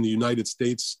the United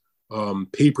States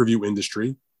pay-per-view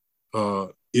industry,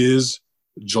 is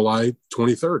July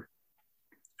 23rd.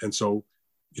 And so,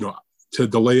 to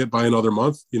delay it by another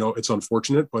month, it's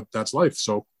unfortunate, but that's life.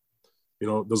 So,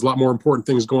 there's a lot more important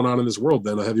things going on in this world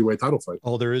than a heavyweight title fight.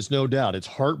 Oh, there is no doubt. It's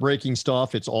heartbreaking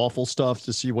stuff. It's awful stuff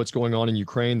to see what's going on in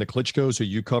Ukraine. The Klitschkos, who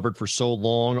you covered for so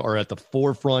long, are at the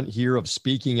forefront here of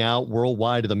speaking out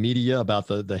worldwide to the media about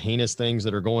the heinous things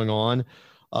that are going on.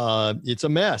 It's a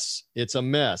mess. It's a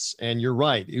mess. And you're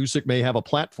right. Usyk may have a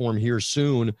platform here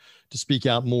soon to speak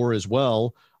out more as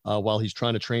well while he's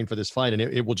trying to train for this fight. And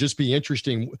it will just be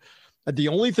interesting. The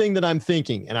only thing that I'm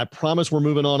thinking, and I promise we're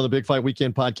moving on to the Big Fight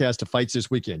Weekend podcast to fights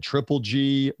this weekend, Triple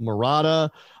G,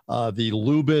 Murata, the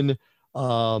Lubin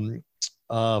Fundora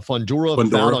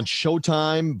bout on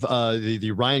Showtime,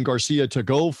 the Ryan Garcia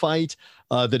to-go fight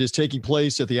that is taking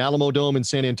place at the Alamo Dome in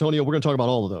San Antonio. We're going to talk about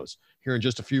all of those here in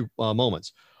just a few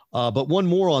moments. But one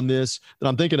more on this that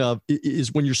I'm thinking of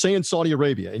is when you're saying Saudi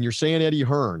Arabia and you're saying Eddie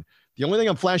Hearn, the only thing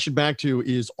I'm flashing back to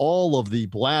is all of the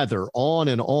blather on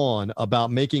and on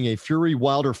about making a Fury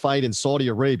Wilder fight in Saudi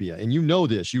Arabia. And you know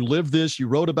this. You live this. You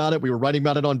wrote about it. We were writing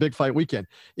about it on Big Fight Weekend.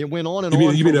 It went on and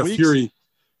on. You mean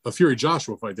a Fury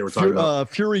Joshua fight they were talking about?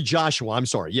 Fury Joshua. I'm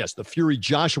sorry. Yes, the Fury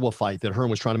Joshua fight that Hearn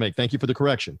was trying to make. Thank you for the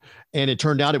correction. And it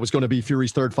turned out it was going to be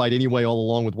Fury's third fight anyway, all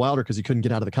along with Wilder, because he couldn't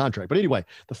get out of the contract. But anyway,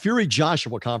 the Fury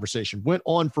Joshua conversation went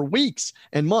on for weeks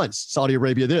and months. Saudi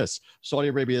Arabia this, Saudi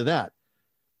Arabia that.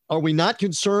 Are we not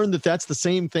concerned that that's the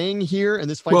same thing here, and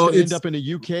this fight's going to end up in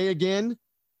the UK again?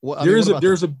 There's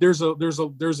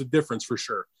a difference for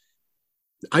sure.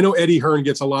 I know Eddie Hearn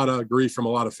gets a lot of grief from a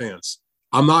lot of fans.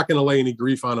 I'm not going to lay any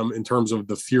grief on him in terms of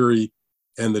the Fury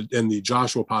and the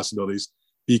Joshua possibilities,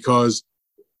 because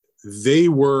they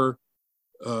were,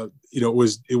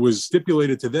 it was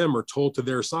stipulated to them or told to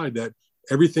their side that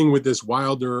everything with this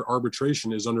Wilder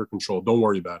arbitration is under control. Don't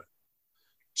worry about it.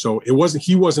 So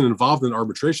he wasn't involved in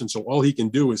arbitration. So all he can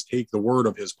do is take the word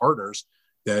of his partners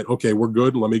that, okay, we're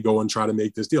good. Let me go and try to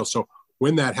make this deal. So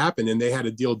when that happened and they had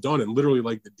a deal done, and literally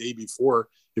like the day before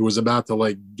it was about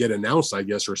to get announced, I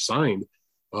guess, or signed,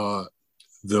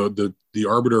 the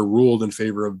arbiter ruled in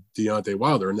favor of Deontay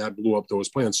Wilder, and that blew up those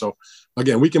plans. So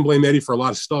again, we can blame Eddie for a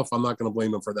lot of stuff. I'm not going to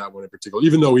blame him for that one in particular,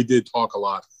 even though he did talk a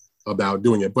lot about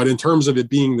doing it. But in terms of it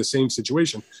being the same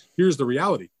situation, here's the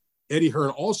reality. Eddie Hearn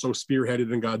also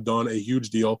spearheaded and got done a huge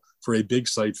deal for a big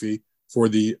site fee for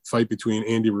the fight between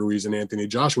Andy Ruiz and Anthony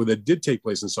Joshua that did take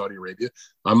place in Saudi Arabia.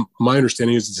 My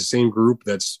understanding is it's the same group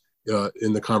that's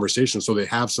in the conversation. So they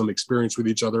have some experience with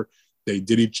each other. They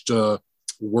did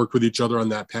work with each other on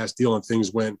that past deal, and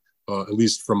things went, at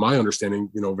least from my understanding,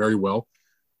 very well.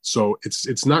 So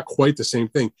it's not quite the same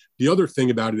thing. The other thing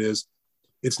about it is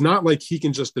it's not like he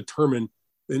can just determine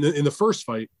in the first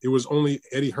fight, it was only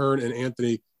Eddie Hearn and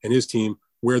Anthony and his team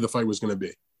where the fight was going to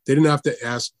be. They didn't have to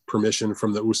ask permission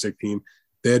from the Usyk team.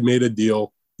 They had made a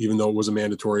deal, even though it was a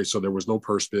mandatory, so there was no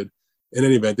purse bid. In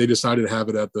any event, they decided to have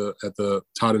it at the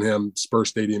Tottenham Spurs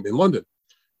Stadium in London.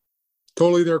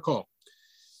 Totally their call.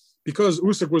 Because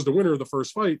Usyk was the winner of the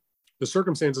first fight, the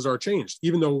circumstances are changed.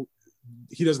 Even though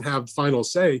he doesn't have final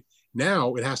say,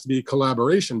 now it has to be a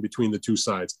collaboration between the two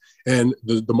sides. And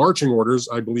the marching orders,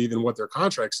 I believe, in what their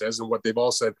contract says and what they've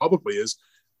all said publicly is,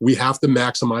 we have to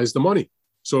maximize the money.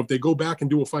 So if they go back and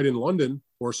do a fight in London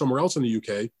or somewhere else in the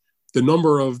UK, the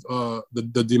number of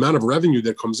the amount of revenue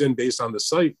that comes in based on the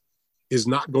site is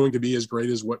not going to be as great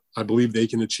as what I believe they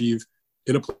can achieve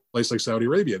in a place like Saudi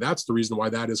Arabia. That's the reason why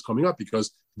that is coming up,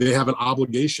 because they have an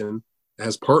obligation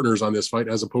as partners on this fight,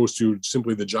 as opposed to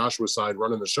simply the Joshua side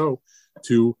running the show,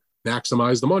 to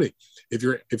maximize the money. If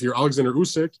you're Alexander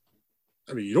Usyk,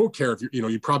 I mean, you don't care if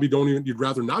you probably don't even, you'd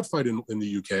rather not fight in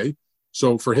the UK.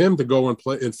 So for him to go and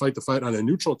play and fight the fight on a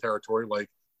neutral territory like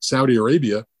Saudi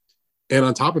Arabia, and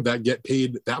on top of that, get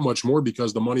paid that much more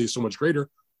because the money is so much greater,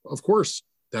 of course,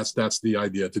 that's the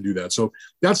idea to do that. So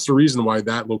that's the reason why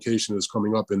that location is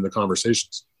coming up in the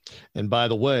conversations. And by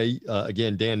the way,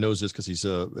 again, Dan knows this because he's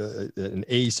an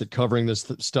ace at covering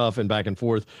this stuff and back and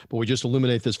forth. But we just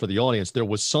illuminate this for the audience. There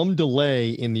was some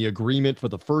delay in the agreement for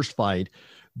the first fight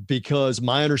because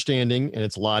my understanding, and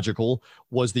it's logical,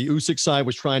 was the Usyk side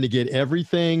was trying to get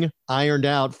everything ironed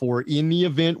out for in the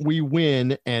event we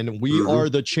win and we are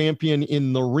the champion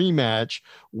in the rematch.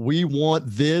 We want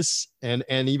this and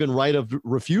even right of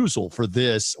refusal for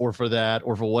this or for that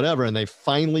or for whatever. And they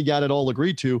finally got it all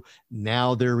agreed to.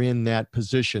 Now they're in that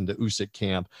position, the Usyk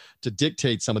camp, to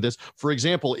dictate some of this. For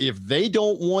example, if they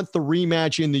don't want the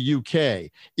rematch in the UK,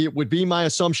 it would be my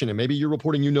assumption, and maybe you're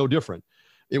reporting you know different,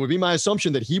 it would be my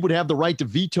assumption that he would have the right to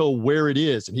veto where it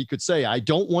is. And he could say, I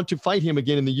don't want to fight him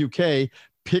again in the UK,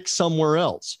 pick somewhere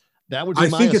else. That would be my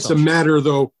assumption. I think it's a matter,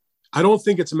 though. I don't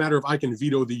think it's a matter of I can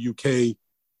veto the UK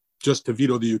just to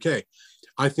veto the UK.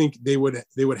 I think they would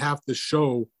have to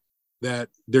show that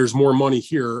there's more money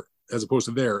here as opposed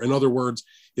to there. In other words,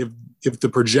 if the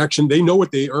projection, they know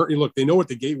what they earn. Look, they know what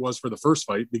the gate was for the first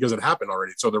fight because it happened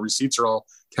already. So the receipts are all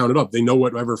counted up. They know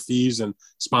whatever fees and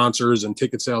sponsors and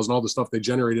ticket sales and all the stuff they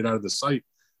generated out of the site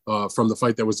from the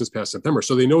fight that was this past September.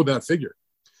 So they know that figure.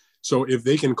 So if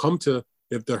they can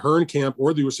if the Hearn camp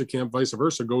or the Usyk camp, vice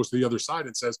versa, goes to the other side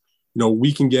and says,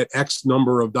 we can get X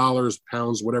number of dollars,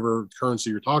 pounds, whatever currency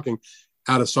you're talking,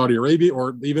 out of Saudi Arabia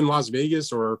or even Las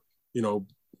Vegas or,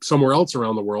 somewhere else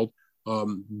around the world,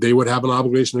 they would have an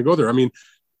obligation to go there. I mean,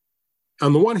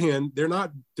 on the one hand, they're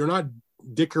not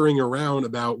dickering around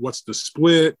about what's the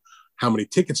split, how many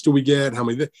tickets do we get,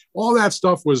 all that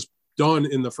stuff was done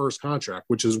in the first contract,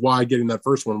 which is why getting that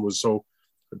first one was so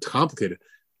complicated.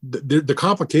 The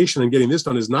complication in getting this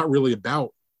done is not really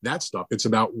about that stuff. It's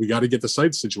about, we got to get the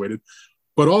site situated.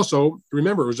 But also,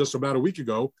 remember, it was just about a week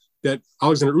ago that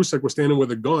Alexander Usyk was standing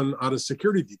with a gun out of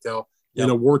security detail in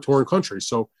a war-torn country.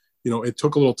 So, it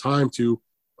took a little time to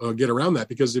get around that,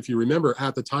 because if you remember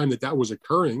at the time that was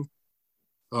occurring,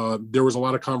 there was a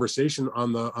lot of conversation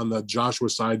on the Joshua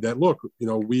side that, look,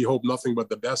 we hope nothing but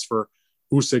the best for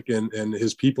Usyk and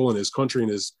his people and his country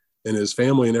and his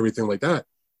family and everything like that.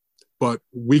 But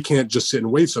we can't just sit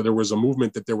and wait. So there was a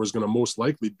movement that there was going to most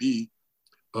likely be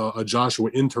a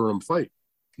Joshua interim fight.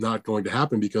 Not going to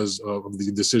happen because of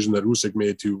the decision that Usyk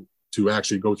made to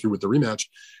actually go through with the rematch.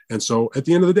 And so at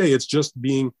the end of the day,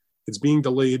 it's being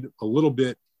delayed a little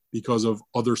bit because of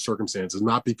other circumstances,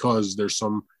 not because there's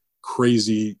some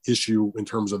crazy issue in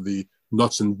terms of the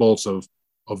nuts and bolts of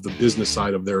the business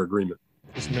side of their agreement.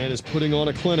 This man is putting on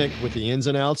a clinic with the ins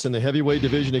and outs in the heavyweight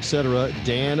division, etc.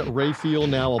 Dan Rafael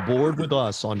now aboard with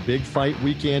us on Big Fight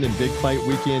Weekend and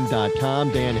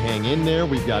BigFightWeekend.com. Dan, hang in there.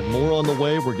 We've got more on the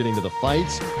way. We're getting to the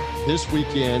fights this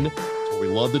weekend. It's what we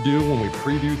love to do when we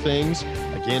preview things.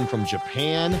 Again, from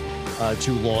Japan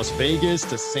to Las Vegas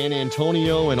to San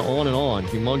Antonio and on.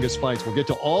 Humongous fights. We'll get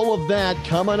to all of that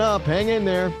coming up. Hang in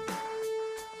there.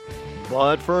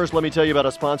 But first, let me tell you about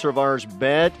a sponsor of ours,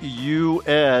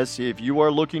 BetUS. If you are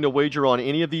looking to wager on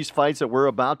any of these fights that we're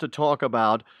about to talk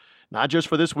about, not just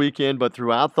for this weekend, but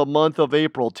throughout the month of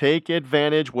April, take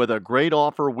advantage with a great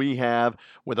offer we have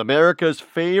with America's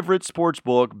favorite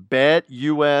sportsbook,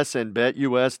 BetUS and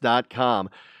BetUS.com.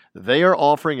 They are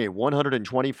offering a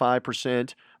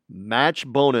 125% match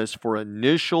bonus for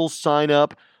initial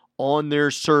sign-up on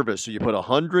their service. So you put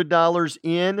 $100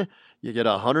 in, you get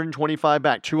 $125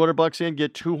 back, $200 in,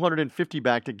 get $250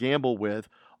 back to gamble with.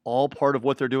 All part of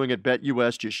what they're doing at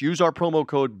BetUS. Just use our promo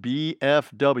code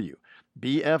BFW.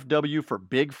 BFW for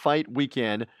Big Fight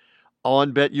Weekend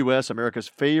on BetUS, America's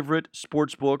favorite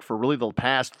sportsbook for really the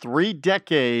past 3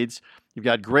 decades. You've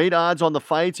got great odds on the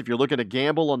fights. If you're looking to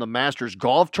gamble on the Masters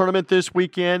Golf Tournament this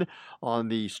weekend, on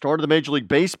the start of the Major League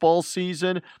Baseball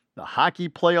season, the hockey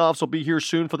playoffs will be here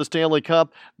soon for the Stanley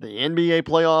Cup, the NBA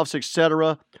playoffs,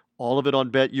 etc. All of it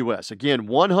on BetUS. Again,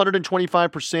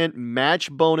 125% match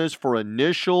bonus for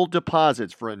initial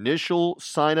deposits, for initial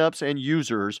signups and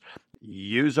users.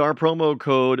 Use our promo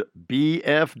code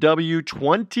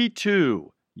BFW22.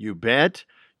 You bet,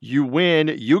 you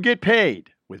win, you get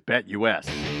paid with BetUS.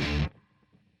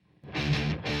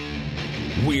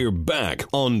 We're back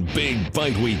on Big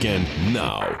Fight Weekend.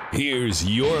 Now, here's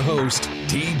your host,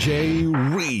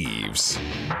 TJ Reeves.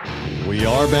 We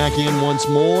are back in once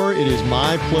more. It is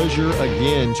my pleasure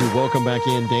again to welcome back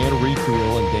in Dan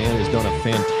Rafael. And Dan has done a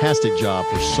fantastic job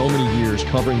for so many years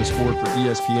covering the sport for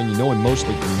ESPN. You know him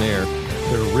mostly from there.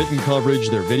 Their written coverage,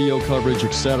 their video coverage,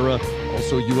 etc.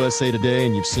 also USA Today,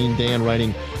 and you've seen Dan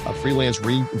writing freelance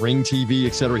Ring TV,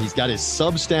 etc. He's got his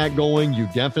Substack going. You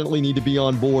definitely need to be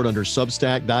on board under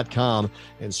Substack.com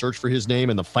and search for his name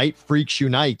and the Fight Freaks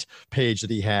Unite page that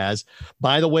he has.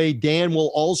 By the way, Dan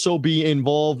will also be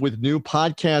involved with new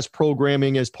podcast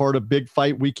programming as part of Big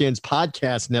Fight Weekend's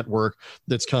podcast network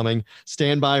that's coming.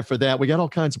 Stand by for that. We got all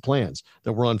kinds of plans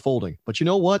that we're unfolding. But you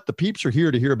know what? The peeps are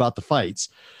here to hear about the fights.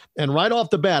 And right off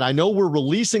the bat, I know we're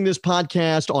releasing this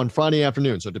podcast on Friday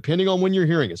afternoon. So depending on when you're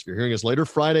hearing us, if you're hearing us later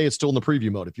Friday, it's still in the preview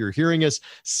mode. If you're hearing us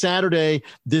Saturday,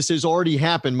 this has already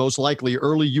happened, most likely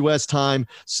early U.S. time,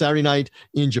 Saturday night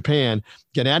in Japan.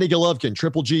 Gennady Golovkin,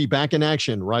 Triple G, back in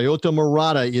action. Ryota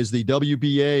Murata is the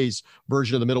WBA's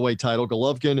version of the middleweight title.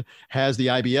 Golovkin has the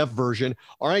IBF version.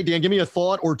 All right, Dan, give me a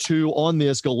thought or two on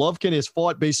this. Golovkin has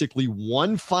fought basically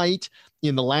one fight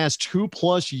in the last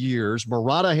 2+ years.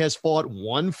 Murata has fought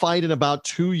one fight in about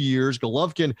 2 years.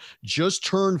 Golovkin just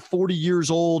turned 40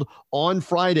 years old on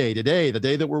Friday, today, the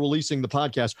day that we're releasing the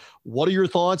podcast. What are your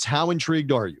thoughts? How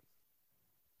intrigued are you?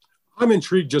 I'm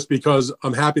intrigued just because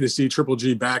I'm happy to see Triple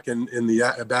G back in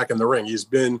the ring. He's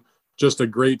been just a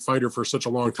great fighter for such a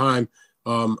long time.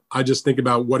 I just think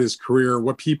about what his career,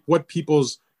 what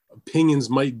people's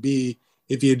opinions might be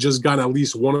if he had just gotten at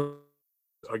least one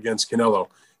against Canelo.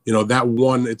 You know, that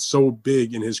one, it's so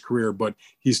big in his career, but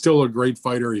he's still a great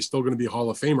fighter. He's still going to be a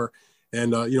Hall of Famer.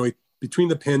 And, between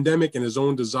the pandemic and his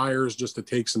own desires just to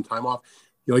take some time off,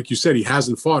 like you said, he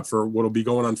hasn't fought for what will be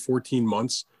going on 14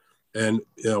 months. And,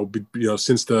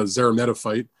 since the Zarameta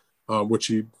fight, which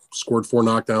he scored 4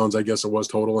 knockdowns, I guess it was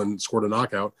total, and scored a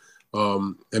knockout.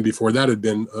 And before that had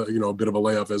been, a bit of a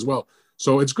layoff as well.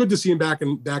 So it's good to see him back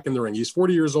in the ring. He's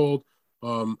 40 years old.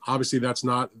 Obviously, that's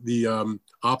not the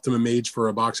optimum age for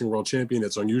a boxing world champion.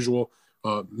 It's unusual.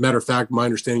 Matter of fact, my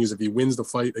understanding is if he wins the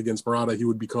fight against Murata, he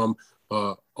would become,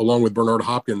 along with Bernard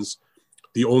Hopkins,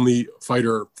 the only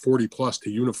fighter 40 plus to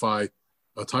unify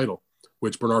a title,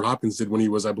 which Bernard Hopkins did when he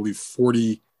was, I believe,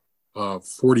 48,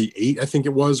 I think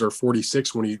it was, or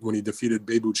 46 when he defeated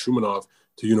Beibut Shumanov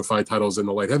to unify titles in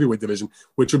the light heavyweight division,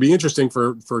 which would be interesting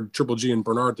for Triple G and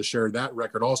Bernard to share that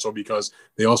record also, because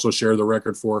they also share the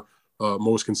record for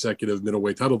most consecutive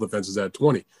middleweight title defenses at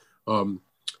 20.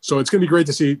 So it's going to be great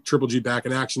to see Triple G back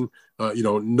in action.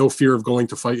 No fear of going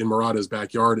to fight in Murata's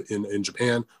backyard in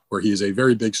Japan, where he is a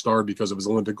very big star because of his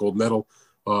Olympic gold medal.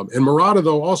 And Murata,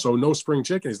 though, also no spring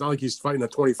chicken. It's not like he's fighting a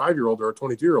 25-year-old or a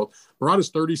 22-year-old. Murata's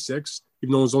 36,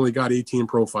 even though he's only got 18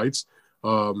 pro fights.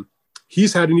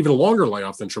 He's had an even longer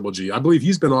layoff than Triple G. I believe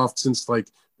he's been off since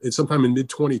it's sometime in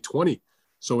mid-2020.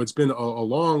 So it's been a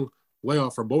long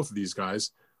layoff for both of these guys.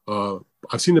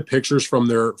 I've seen the pictures from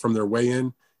their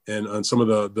weigh-in and on some of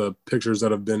the pictures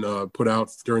that have been put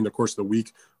out during the course of the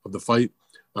week of the fight.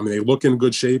 I mean, they look in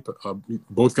good shape.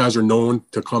 Both guys are known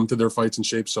to come to their fights in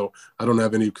shape, so I don't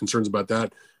have any concerns about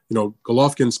that.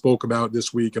 Golovkin spoke about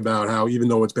this week about how even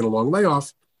though it's been a long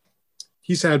layoff,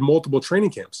 he's had multiple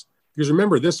training camps. Because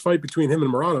remember, this fight between him and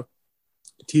Murata,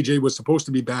 TJ was supposed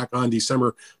to be back on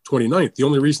December 29th. The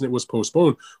only reason it was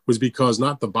postponed was because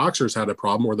not the boxers had a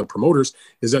problem or the promoters,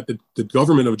 is that the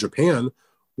government of Japan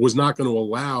was not going to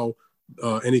allow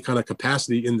any kind of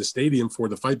capacity in the stadium for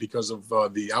the fight because of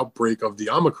the outbreak of the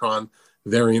Omicron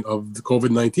variant of the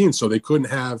COVID-19. So they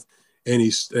couldn't have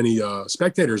any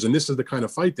spectators. And this is the kind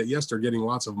of fight that, yes, they're getting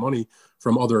lots of money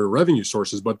from other revenue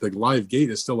sources, but the live gate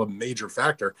is still a major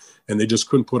factor, and they just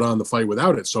couldn't put on the fight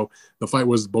without it. So the fight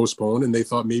was postponed, and they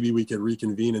thought maybe we could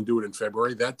reconvene and do it in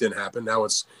February. That didn't happen. Now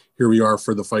here we are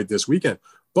for the fight this weekend.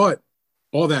 But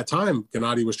all that time,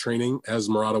 Gennady was training as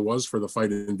Murata was for the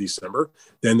fight in December.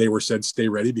 Then they were said, stay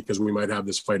ready because we might have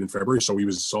this fight in February. So he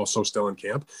was also still in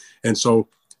camp. And so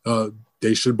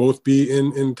they should both be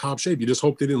in top shape. You just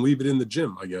hope they didn't leave it in the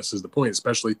gym, I guess, is the point,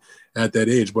 especially at that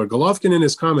age. But Golovkin in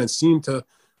his comments seemed to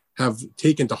have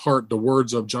taken to heart the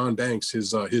words of John Banks,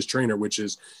 his trainer, which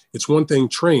is, it's one thing,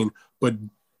 train, but,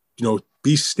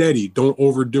 be steady. Don't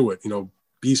overdo it.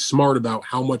 Be smart about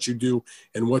how much you do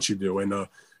and what you do. And,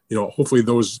 hopefully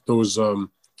those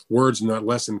words and that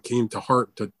lesson came to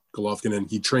heart to Golovkin, and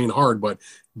he trained hard, but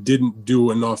didn't do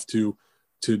enough to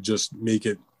just make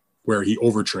it where he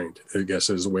overtrained, I guess,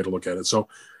 is a way to look at it. So,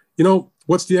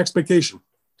 what's the expectation?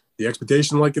 The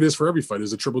expectation, like it is for every fight,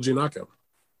 is a Triple G knockout.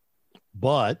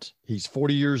 But he's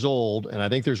 40 years old, and I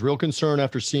think there's real concern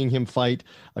after seeing him fight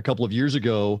a couple of years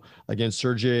ago against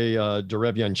Sergey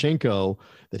Derevyanchenko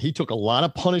that he took a lot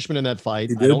of punishment in that fight.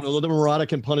 I don't know that Murata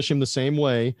can punish him the same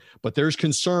way, but there's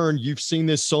concern. You've seen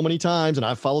this so many times, and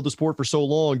I've followed the sport for so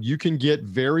long. You can get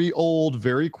very old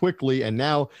very quickly, and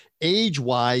now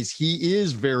age-wise, he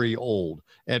is very old.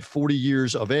 at 40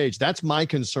 years of age. That's my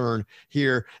concern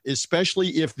here, especially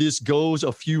if this goes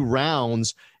a few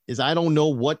rounds, is I don't know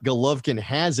what Golovkin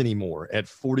has anymore at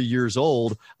 40 years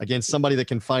old against somebody that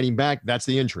can fight him back. That's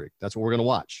the intrigue. That's what we're going to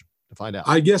watch to find out.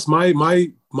 I guess my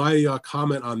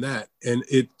comment on that, and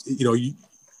it,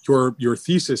 your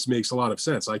thesis makes a lot of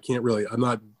sense. I'm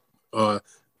not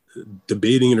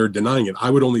debating it or denying it. I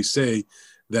would only say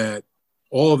that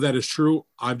all of that is true.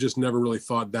 I've just never really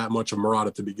thought that much of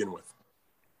Murata to begin with.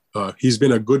 He's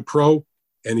been a good pro,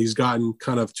 and he's gotten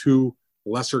kind of two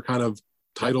lesser kind of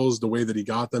titles the way that he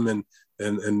got them, and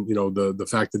the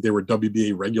fact that they were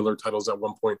WBA regular titles at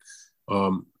one point.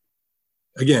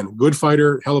 Again, good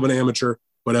fighter, hell of an amateur,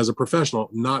 but as a professional,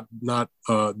 not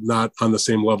on the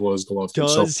same level as Golovkin.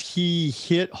 Does he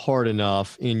hit hard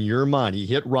enough in your mind? He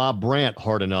hit Rob Brandt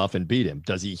hard enough and beat him.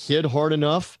 Does he hit hard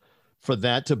enough for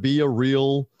that to be a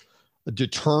real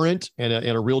deterrent and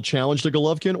a real challenge to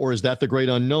Golovkin, or is that the great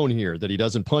unknown here, that he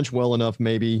doesn't punch well enough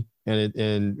maybe, and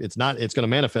it's going to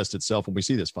manifest itself when we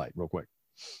see this fight real quick?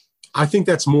 I think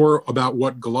that's more about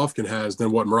what Golovkin has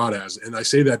than what Murata has. And I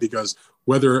say that because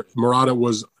whether Murata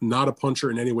was not a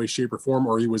puncher in any way, shape, or form,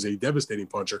 or he was a devastating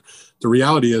puncher, the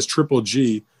reality is Triple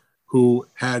G, who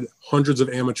had hundreds of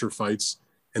amateur fights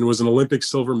and was an Olympic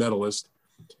silver medalist,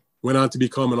 went on to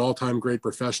become an all-time great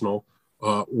professional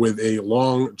with a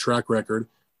long track record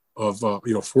of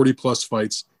 40-plus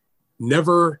fights,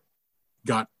 never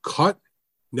got cut,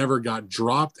 never got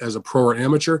dropped as a pro or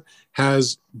amateur,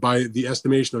 has, by the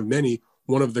estimation of many,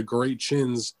 one of the great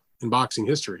chins in boxing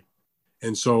history.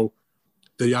 And so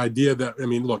the idea that,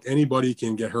 look, anybody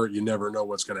can get hurt. You never know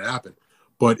what's going to happen.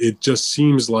 But it just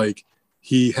seems like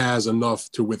he has enough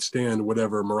to withstand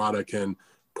whatever Murata can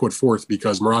put forth,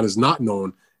 because Murata is not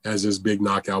known as his big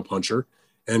knockout puncher.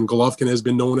 And Golovkin has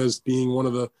been known as being one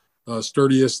of the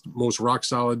sturdiest, most rock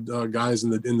solid guys in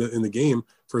the game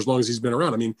for as long as he's been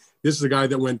around. This is a guy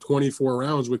that went 24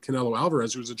 rounds with Canelo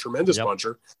Alvarez, who's a tremendous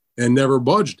puncher and never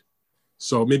budged.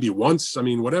 So maybe once,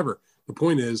 whatever. The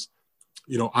point is,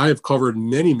 I have covered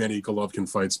many Golovkin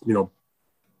fights,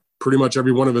 pretty much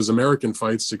every one of his American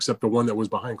fights, except the one that was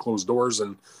behind closed doors.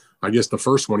 And I guess the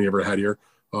first one he ever had here.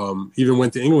 Even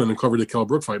went to England and covered the Kell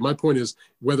Brook fight. My point is,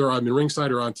 whether I'm in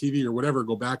ringside or on TV or whatever,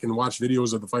 go back and watch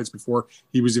videos of the fights before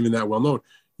he was even that well known.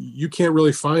 You can't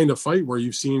really find a fight where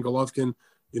you've seen Golovkin,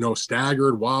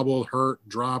 staggered, wobbled, hurt,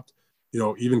 dropped,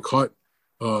 even cut.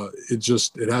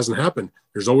 It hasn't happened.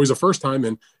 There's always a first time.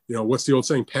 And, what's the old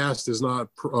saying? Past is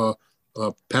not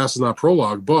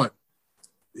prologue, but,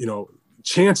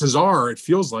 chances are it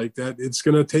feels like that it's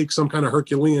going to take some kind of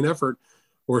Herculean effort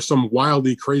or some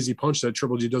wildly crazy punch that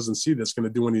Triple G doesn't see that's going to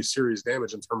do any serious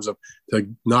damage in terms of to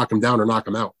knock him down or knock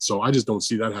him out. So I just don't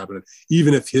see that happening.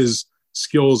 Even if his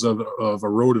skills have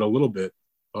eroded a little bit,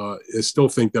 I still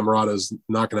think that Murata is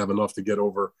not going to have enough to get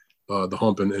over the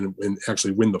hump and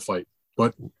actually win the fight.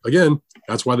 But again,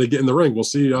 that's why they get in the ring. We'll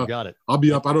see. Got it. I'll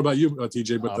be up. I don't know about you,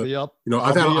 TJ, but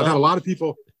I've had a lot of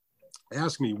people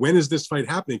ask me, when is this fight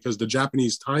happening? Because the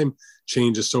Japanese time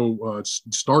change is so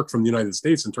stark from the United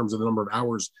States in terms of the number of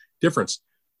hours difference.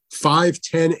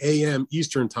 5:10 a.m.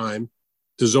 Eastern time,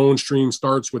 the DAZN stream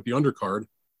starts with the undercard.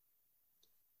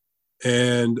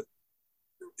 And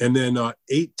then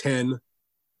 8:10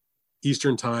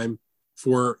 Eastern time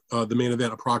for the main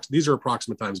event. These are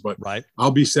approximate times, but right.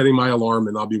 I'll be setting my alarm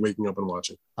and I'll be waking up and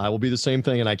watching. I will be the same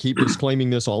thing. And I keep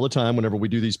exclaiming this all the time whenever we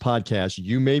do these podcasts.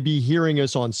 You may be hearing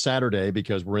us on Saturday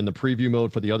because we're in the preview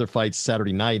mode for the other fights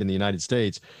Saturday night in the United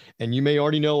States. And you may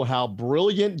already know how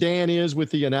brilliant Dan is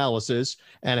with the analysis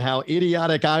and how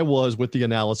idiotic I was with the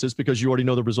analysis, because you already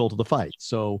know the result of the fight.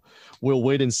 So we'll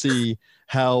wait and see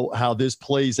how this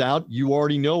plays out. You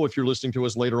already know, if you're listening to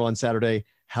us later on Saturday,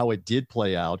 how it did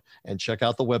play out. And check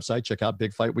out the website, check out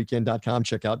bigfightweekend.com,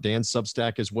 check out Dan's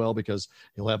Substack as well, because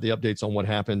he'll have the updates on what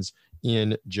happens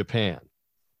in Japan.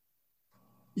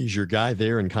 Is your guy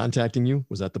there and contacting you?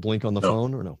 Was that the blink on the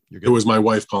phone or no? You're good. It was my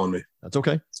wife calling me. That's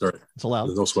okay. Sorry. It's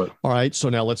allowed. No sweat. All right. So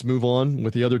now let's move on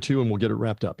with the other two and we'll get it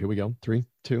wrapped up. Here we go. 3,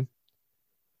 2.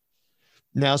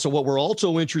 Now, so what we're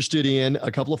also interested in,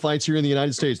 a couple of fights here in the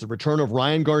United States, the return of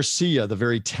Ryan Garcia, the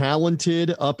very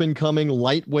talented up-and-coming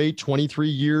lightweight, 23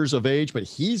 years of age, but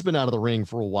he's been out of the ring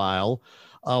for a while,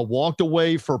 walked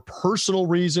away for personal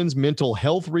reasons, mental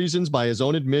health reasons, by his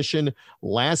own admission,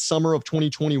 last summer of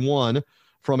 2021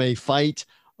 from a fight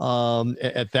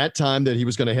at that time that he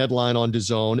was going to headline on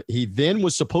DAZN. He then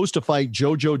was supposed to fight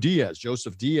Joseph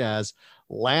Diaz,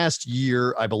 last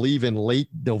year, I believe in late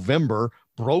November,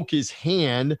 broke his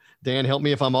hand. Dan, help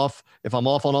me if I'm off on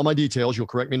all my details. You'll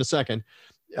correct me in a second.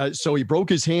 So he broke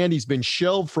his hand. He's been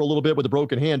shelved for a little bit with a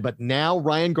broken hand, but now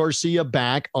Ryan Garcia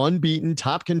back, unbeaten,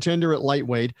 top contender at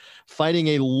lightweight, fighting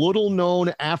a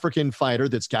little-known African fighter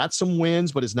that's got some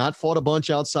wins, but has not fought a bunch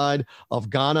outside of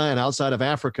Ghana and outside of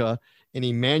Africa, in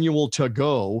Emmanuel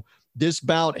Tagoe. This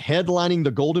bout headlining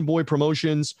the Golden Boy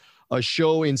Promotions, a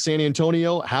show in San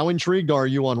Antonio. How intrigued are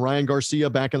you on Ryan Garcia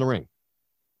back in the ring?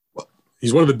 Well,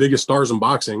 he's one of the biggest stars in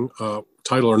boxing,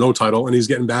 title or no title, and he's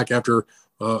getting back after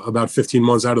about 15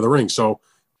 months out of the ring. So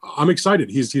I'm excited.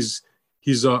 He's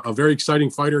a very exciting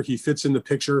fighter. He fits in the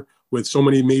picture with so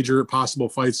many major possible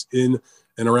fights in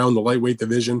and around the lightweight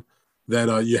division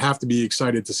that you have to be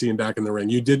excited to see him back in the ring.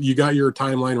 You got your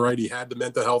timeline right. He had the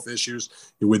mental health issues.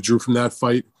 He withdrew from that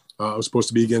fight. It was supposed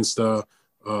to be against, in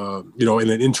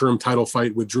an interim title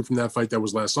fight, withdrew from that fight. That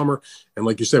was last summer. And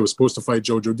like you said, was supposed to fight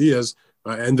Jojo Diaz,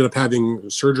 ended up having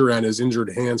surgery on his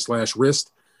injured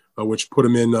hand/wrist, which put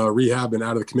him in rehab and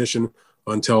out of the commission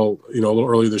until, a little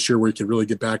earlier this year, where he could really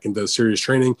get back into serious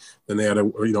training. Then they had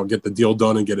to, get the deal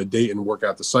done and get a date and work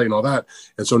out the site and all that.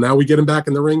 And so now we get him back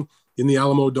in the ring in the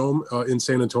Alamo Dome in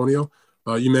San Antonio.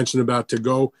 You mentioned about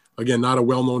Tagoe, again, not a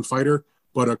well-known fighter,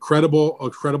 but a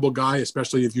credible guy,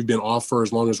 especially if you've been off for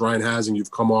as long as Ryan has and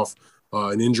you've come off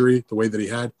an injury the way that he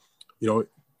had.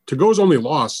 Tagoe's only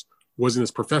loss was in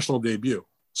his professional debut.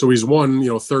 So he's won,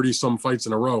 30-some fights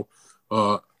in a row,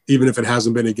 even if it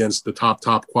hasn't been against the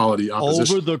top quality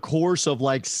opposition. Over the course of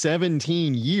like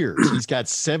 17 years, he's got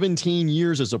 17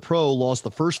 years as a pro, lost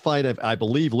the first fight, I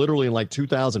believe, literally in like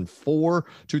 2004,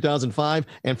 2005.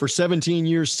 And for 17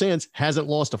 years since, hasn't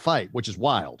lost a fight, which is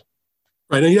wild.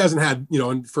 Right. And he hasn't had,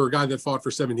 and for a guy that fought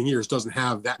for 17 years, doesn't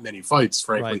have that many fights,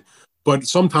 frankly. Right. But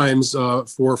sometimes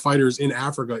for fighters in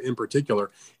Africa in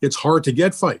particular, it's hard to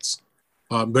get fights.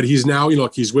 But he's now,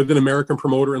 he's with an American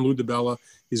promoter in Lou DiBella.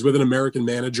 He's with an American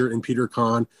manager in Peter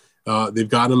Kahn. They've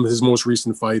got him his most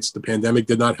recent fights. The pandemic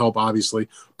did not help, obviously,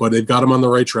 but they've got him on the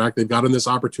right track. They've got him this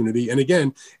opportunity. And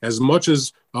again, as much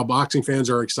as boxing fans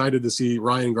are excited to see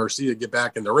Ryan Garcia get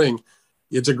back in the ring,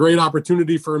 it's a great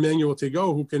opportunity for Emmanuel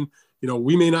Tagoe, who can,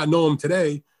 we may not know him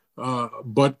today,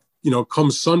 but,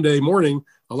 come Sunday morning,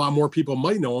 a lot more people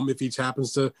might know him if he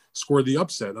happens to score the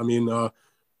upset. I mean,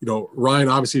 Ryan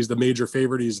obviously is the major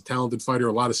favorite. He's a talented fighter,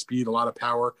 a lot of speed, a lot of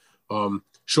power,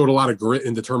 showed a lot of grit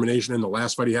and determination in the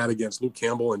last fight he had against Luke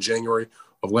Campbell in January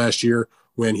of last year,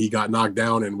 when he got knocked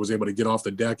down and was able to get off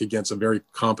the deck against a very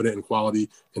competent and quality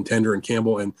contender in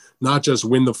Campbell, and not just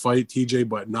win the fight, TJ,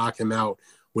 but knock him out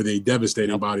with a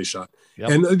devastating body shot. Yep.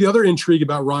 And the other intrigue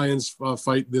about Ryan's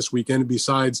fight this weekend,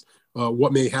 besides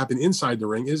what may happen inside the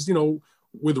ring, is,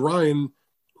 with Ryan,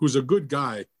 who's a good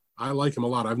guy. I like him a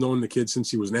lot. I've known the kid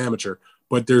since he was an amateur,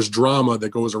 but there's drama that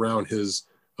goes around his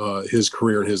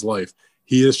career and his life.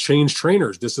 He has changed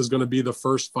trainers. This is going to be the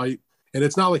first fight. And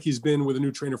it's not like he's been with a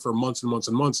new trainer for months and months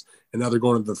and months, and now they're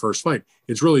going to the first fight.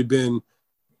 It's really been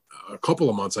a couple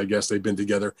of months, I guess, they've been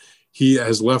together. He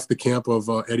has left the camp of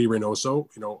Eddie Reynoso.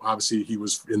 Obviously he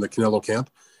was in the Canelo camp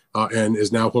and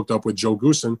is now hooked up with Joe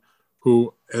Goossen,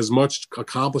 who, as much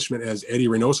accomplishment as Eddie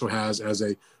Reynoso has as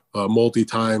a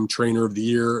multi-time trainer of the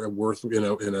year,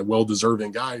 and a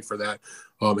well-deserving guy for that,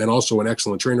 and also an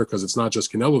excellent trainer, because it's not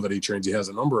just Canelo that he trains. He has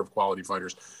a number of quality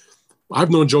fighters. I've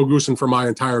known Joe Goossen for my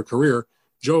entire career.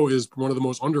 Joe is one of the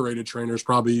most underrated trainers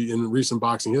probably in recent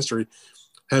boxing history.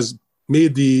 Has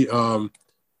made the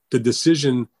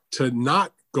decision to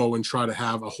not go and try to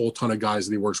have a whole ton of guys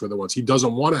that he works with at once. He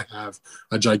doesn't want to have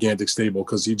a gigantic stable,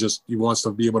 because he wants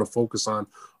to be able to focus on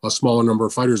a smaller number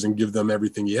of fighters and give them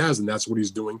everything he has. And that's what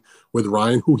he's doing with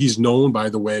Ryan, who he's known, by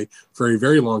the way, for a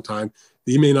very long time.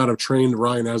 He may not have trained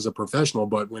Ryan as a professional,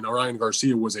 but when Ryan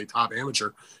Garcia was a top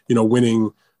amateur,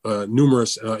 winning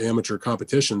numerous amateur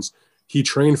competitions, he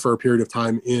trained for a period of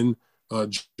time in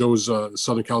Joe's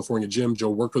Southern California gym.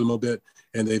 Joe worked with him a bit,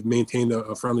 and they've maintained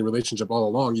a friendly relationship all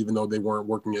along, even though they weren't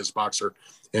working as boxer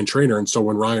and trainer. And so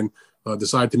when Ryan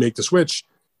decided to make the switch,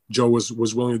 Joe was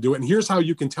willing to do it. And here's how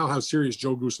you can tell how serious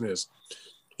Joe Goossen is.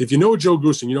 If you know Joe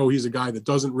Goossen, he's a guy that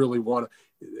doesn't really want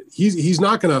to, he's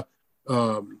not going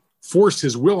to force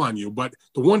his will on you. But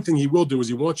the one thing he will do is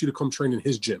he wants you to come train in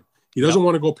his gym. He doesn't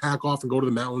want to go pack off and go to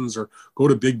the mountains, or go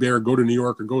to Big Bear, go to New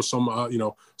York, or go some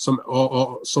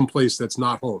place that's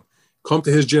not home. Come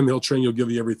to his gym. He'll train. He'll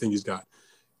give you everything he's got.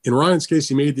 In Ryan's case,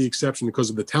 he made the exception because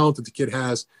of the talent that the kid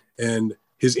has and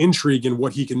his intrigue in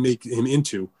what he can make him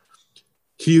into.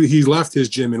 He left his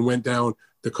gym and went down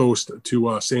the coast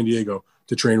to San Diego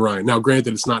to train Ryan. Now,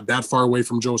 granted, it's not that far away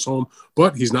from Joe's home,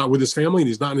 but he's not with his family and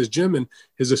he's not in his gym, and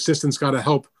his assistant's got to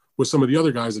help with some of the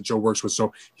other guys that Joe works with.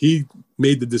 So he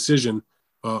made the decision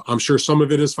I'm sure some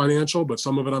of it is financial, but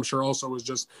some of it I'm sure also is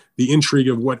just the intrigue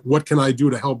of what can I do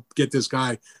to help get this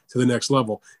guy to the next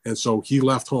level. And so he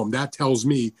left home. That tells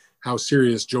me how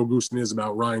serious Joe Goostin is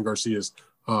about Ryan Garcia's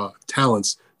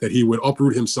talents, that he would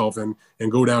uproot himself and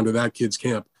go down to that kid's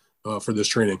camp for this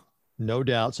training. No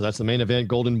doubt. So that's the main event,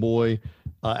 Golden Boy,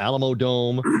 Alamo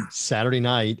Dome, Saturday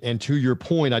night. And to your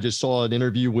point, I just saw an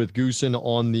interview with Goosen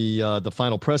on the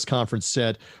final press conference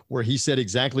set where he said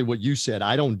exactly what you said.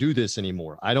 I don't do this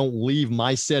anymore. I don't leave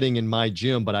my setting in my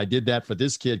gym, but I did that for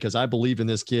this kid because I believed in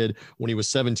this kid when he was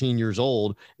 17 years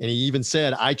old. And he even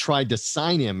said, I tried to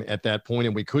sign him at that point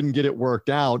and we couldn't get it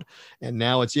worked out. And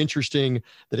now it's interesting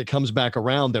that it comes back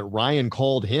around that Ryan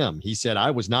called him. He said, I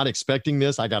was not expecting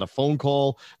this. I got a phone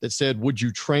call that said, would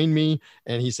you train me?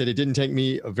 And he said, it didn't take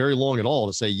me very long at all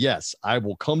to say, yes, I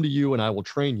will come to you and I will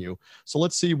train you. So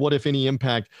let's see what, if any,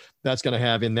 impact that's going to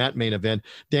have in that main event.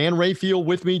 Dan Rayfield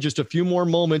with me, just a few more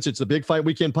moments. It's the Big Fight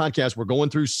Weekend podcast. We're going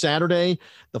through Saturday,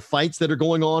 the fights that are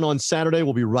going on Saturday.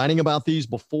 We'll be writing about these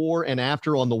before and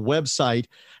after on the website.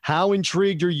 How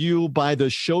intrigued are you by the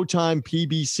Showtime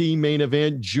PBC main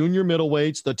event, junior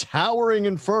middleweights, the towering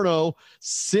Inferno,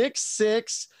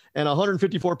 6'6", and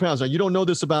 154 pounds. Now, you don't know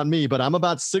this about me, but I'm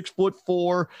about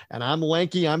 6'4", and I'm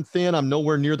lanky, I'm thin. I'm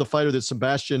nowhere near the fighter that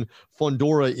Sebastian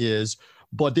Fundora is,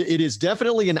 but it is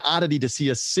definitely an oddity to see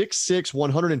a 6'6",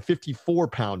 154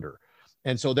 pounder.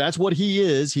 And so that's what he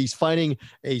is. He's fighting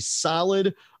a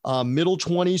solid middle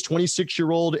 20s,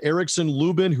 26-year-old Erickson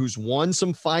Lubin, who's won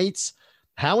some fights.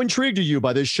 How intrigued are you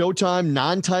by this Showtime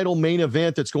non-title main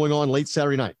event that's going on late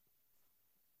Saturday night?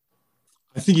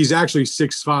 I think he's actually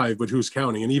 6'5", but who's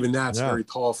counting? And even that's very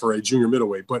tall for a junior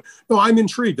middleweight. But no, I'm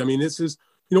intrigued. I mean, this is,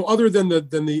 other than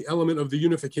the element of the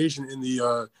unification in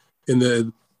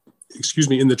the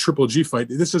Triple G fight,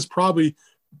 this is probably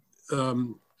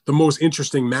the most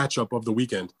interesting matchup of the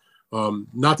weekend.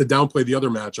 Not to downplay the other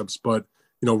matchups, but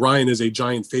Ryan is a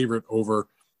giant favorite over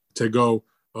to go.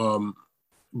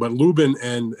 But Lubin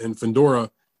and Fundora,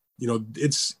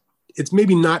 it's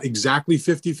maybe not exactly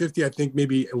 50-50. I think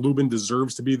maybe Lubin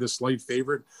deserves to be the slight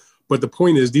favorite. But the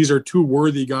point is, these are two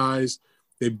worthy guys.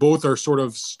 They both are sort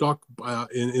of stuck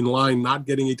in line, not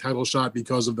getting a title shot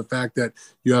because of the fact that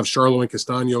you have Charlo and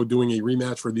Castaño doing a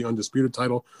rematch for the undisputed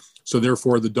title. So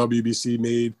therefore, the WBC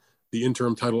made the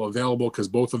interim title available because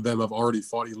both of them have already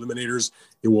fought eliminators.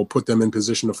 It will put them in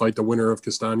position to fight the winner of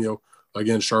Castaño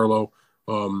against Charlo.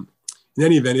 In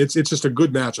any event, it's just a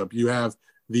good matchup. You have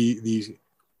the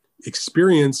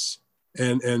experience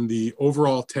and the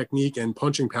overall technique and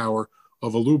punching power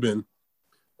of a Lubin,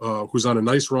 who's on a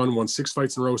nice run, won 6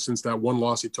 fights in a row since that one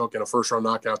loss he took in a first-round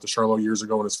knockout to Charlo years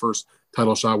ago in his first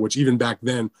title shot, which even back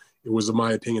then, it was in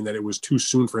my opinion that it was too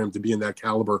soon for him to be in that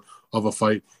caliber of a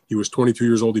fight. He was 22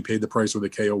 years old. He paid the price with a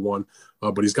KO1,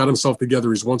 but he's got himself together.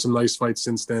 He's won some nice fights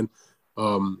since then.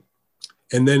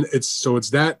 And then it's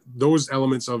those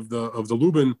elements of the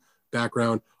Lubin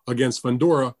background against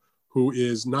Fundora, who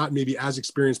is not maybe as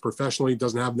experienced professionally,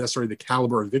 doesn't have necessarily the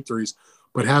caliber of victories,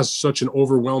 but has such an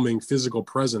overwhelming physical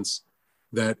presence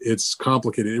that it's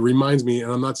complicated. It reminds me,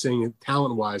 and I'm not saying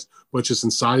talent-wise, but just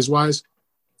in size-wise,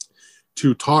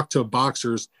 to talk to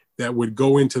boxers that would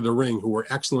go into the ring who were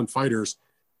excellent fighters,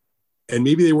 and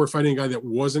maybe they were fighting a guy that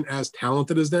wasn't as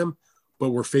talented as them,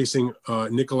 but were facing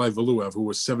Nikolai Valuev, who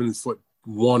was 7'1"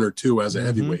 or 2" as a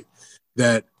heavyweight,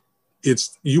 that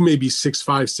you may be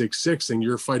 6'5", 6'6", and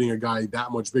you're fighting a guy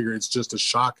that much bigger. It's just a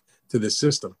shock to the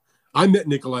system. I met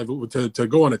Nikolai, to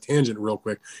go on a tangent real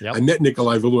quick. Yep. I met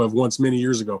Nikolai Valuev once many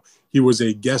years ago. He was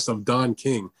a guest of Don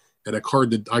King at a card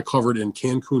that I covered in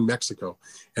Cancun, Mexico.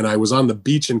 And I was on the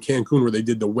beach in Cancun where they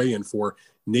did the weigh-in for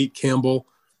Nate Campbell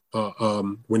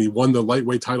when he won the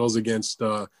lightweight titles against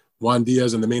Juan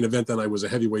Diaz in the main event. Then I was a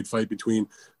heavyweight fight between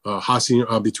Oleg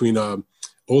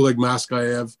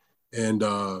Maskayev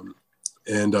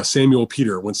and Samuel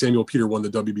Peter, when Samuel Peter won the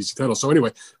WBC title. So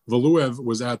anyway, Valuev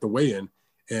was at the weigh-in,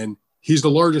 and he's the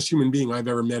largest human being I've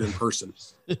ever met in person.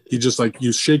 He just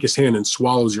you shake his hand and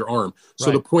swallows your arm. So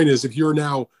right. The point is, if you're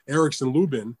now Erickson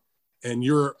Lubin and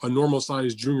you're a normal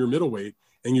sized junior middleweight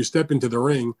and you step into the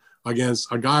ring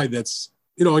against a guy that's,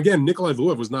 again, Nikolai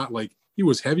Valuev was not he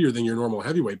was heavier than your normal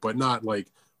heavyweight, but not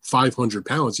 500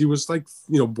 pounds. He was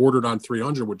bordered on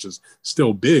 300, which is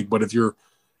still big. But if you're,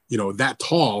 that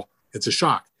tall, it's a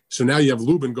shock. So now you have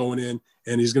Lubin going in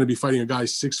and he's going to be fighting a guy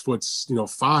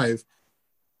 6'5".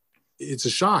 It's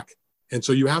a shock. And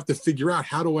so you have to figure out,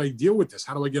 how do I deal with this?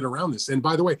 How do I get around this? And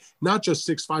by the way, not just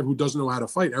 6'5" who doesn't know how to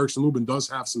fight. Erickson Lubin does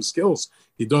have some skills.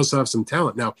 He does have some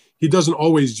talent. Now, he doesn't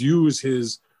always use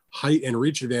his height and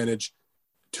reach advantage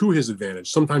to his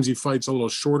advantage. Sometimes he fights a little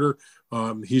shorter.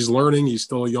 He's learning. He's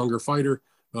still a younger fighter.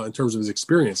 in terms of his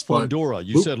experience. Fundora.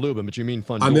 You said Lubin, but you mean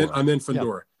Fundora. I meant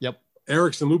Fundora. Yep.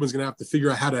 Erickson Lubin's going to have to figure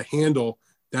out how to handle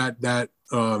that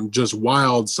just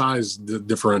wild size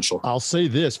differential. I'll say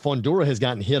this: Fundora has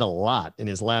gotten hit a lot in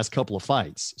his last couple of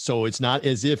fights, so it's not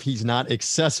as if he's not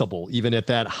accessible, even at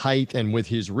that height and with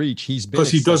his reach. He's been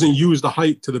because he doesn't use the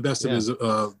height to the best of his.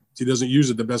 He doesn't use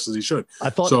it the best as he should. I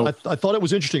thought it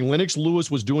was interesting. Lennox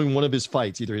Lewis was doing one of his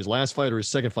fights, either his last fight or his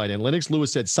second fight, and Lennox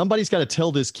Lewis said somebody's got to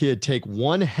tell this kid take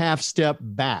 1/2 step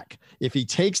back. If he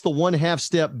takes the 1/2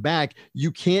 step back,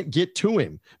 you can't get to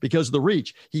him because of the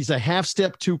reach. He's a 1/2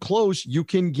 step too close, you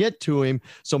can get to him.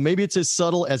 So maybe it's as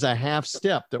subtle as a 1/2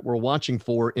 step that we're watching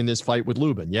for in this fight with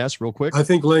Lubin. Yes, real quick. I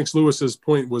think Lennox Lewis's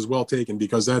point was well taken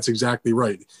because that's exactly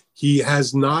right. He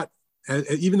has not,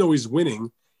 even though he's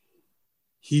winning,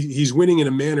 he's winning in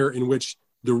a manner in which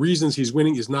the reasons he's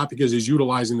winning is not because he's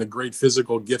utilizing the great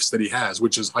physical gifts that he has,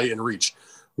 which is height and reach,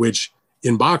 which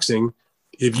in boxing,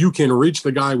 if you can reach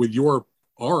the guy with your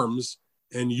arms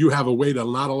and you have a way to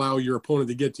not allow your opponent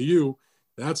to get to you,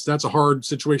 that's a hard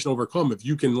situation to overcome. If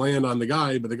you can land on the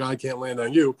guy, but the guy can't land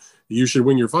on you, you should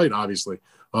win your fight, obviously.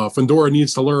 Fundora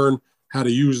needs to learn how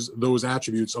to use those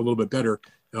attributes a little bit better.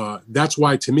 That's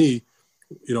why, to me,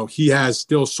 he has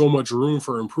still so much room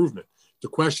for improvement. The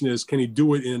question is, can he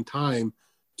do it in time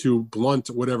to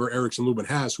blunt whatever Erickson Lubin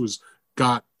has, who's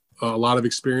got a lot of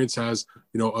experience, has,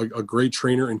 a great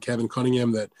trainer in Kevin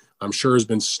Cunningham that I'm sure has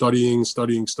been studying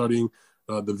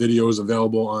the videos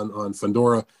available on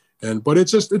Fundora. But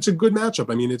it's a good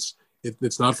matchup. I mean,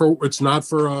 it's not for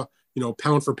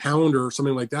pound for pound or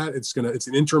something like that. It's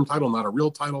an interim title, not a real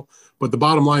title. But the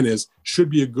bottom line is, should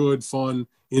be a good, fun,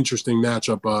 interesting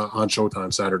matchup on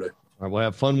Showtime Saturday. All right, we'll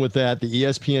have fun with that. The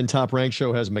ESPN Top Rank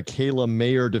Show has Michaela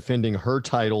Mayer defending her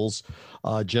titles.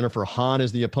 Jennifer Hahn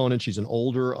is the opponent. She's an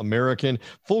older American.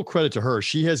 Full credit to her.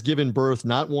 She has given birth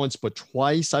not once, but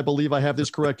twice. I believe I have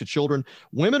this correct, to children.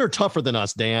 Women are tougher than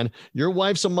us, Dan. Your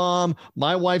wife's a mom.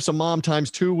 My wife's a mom times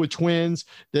 2 with twins.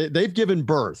 They've given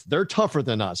birth. They're tougher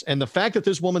than us. And the fact that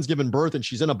this woman's given birth and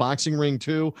she's in a boxing ring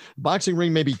too, boxing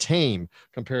ring may be tame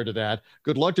compared to that.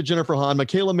 Good luck to Jennifer Hahn.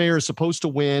 Michaela Mayer is supposed to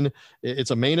win. It's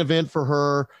a main event for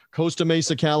her. Costa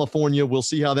Mesa, California. We'll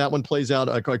see how that one plays out.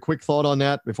 A quick thought on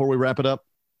that before we wrap it up.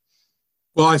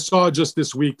 Well, I saw just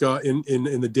this week in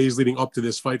the days leading up to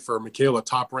this fight for Michaela,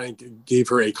 Top Rank gave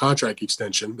her a contract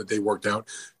extension that they worked out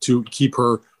to keep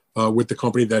her with the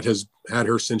company that has had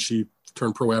her since she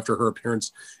turned pro after her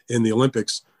appearance in the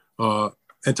Olympics.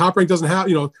 And Top Rank doesn't have,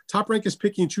 Top Rank is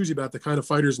picky and choosy about the kind of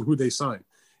fighters and who they sign.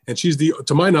 And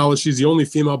to my knowledge, she's the only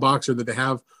female boxer that they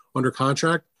have under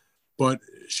contract. But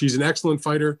she's an excellent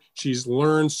fighter. She's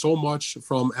learned so much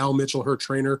from Al Mitchell, her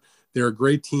trainer. They're a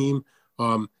great team.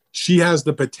 She has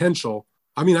the potential.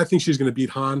 I mean, I think she's going to beat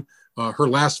Hahn. Her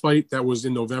last fight that was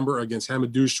in November against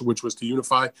Hamadouche, which was to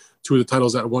unify 2 of the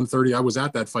titles at 130. I was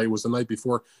at that fight. It was the night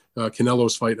before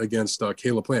Canelo's fight against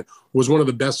Kayla Plant. It was one of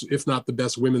the best, if not the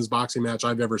best, women's boxing match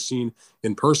I've ever seen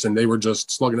in person. They were just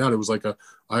slugging out. It was like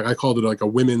I called it like a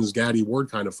women's Gatti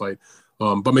Ward kind of fight.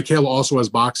 But Michaela also has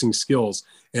boxing skills.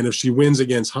 And if she wins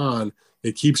against Hahn,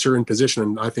 it keeps her in position.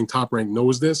 And I think Top Rank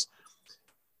knows this.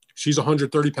 She's a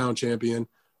 130-pound champion.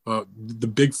 The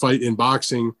big fight in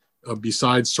boxing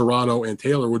besides Serrano and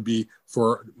Taylor would be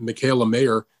for Michaela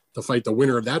Mayer to fight the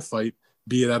winner of that fight,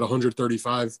 be it at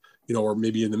 135, or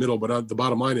maybe in the middle. But the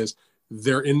bottom line is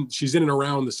she's in and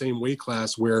around the same weight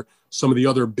class where some of the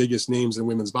other biggest names in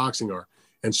women's boxing are.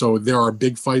 And so there are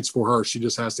big fights for her. She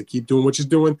just has to keep doing what she's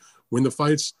doing, win the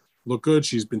fights, look good.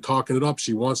 She's been talking it up.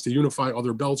 She wants to unify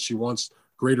other belts. She wants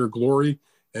greater glory.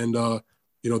 And,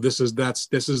 this is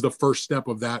the first step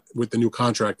of that with the new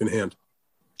contract in hand.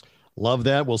 Love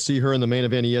that. We'll see her in the main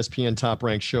event ESPN Top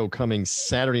Rank show coming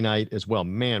Saturday night as well.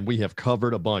 Man, we have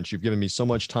covered a bunch. You've given me so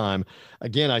much time.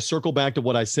 Again, I circle back to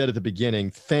what I said at the beginning.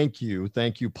 Thank you.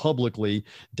 Thank you publicly.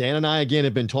 Dan and I, again,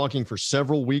 have been talking for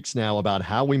several weeks now about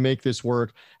how we make this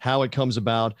work, how it comes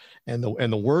about. And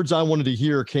the words I wanted to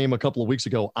hear came a couple of weeks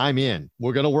ago. I'm in.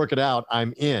 We're going to work it out.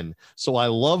 I'm in. So I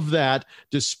love that.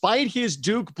 Despite his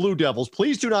Duke Blue Devils,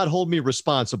 please do not hold me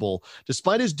responsible.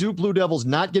 Despite his Duke Blue Devils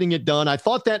not getting it done, I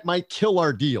thought that might kill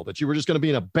our deal, that you were just going to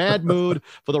be in a bad mood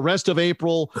for the rest of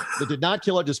April. That did not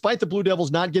kill it, despite the Blue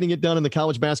Devils not getting it done in the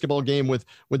college basketball game with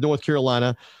North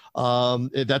Carolina.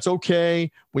 That's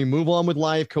okay. We move on with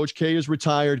life. Coach K is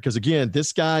retired because, again,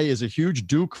 this guy is a huge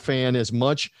Duke fan as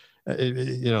much,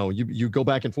 you go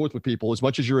back and forth with people. As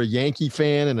much as you're a Yankee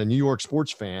fan and a New York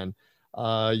sports fan,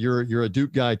 You're a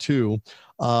Duke guy too.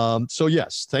 So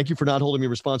yes, thank you for not holding me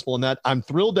responsible on that. I'm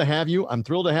thrilled to have you. I'm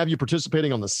thrilled to have you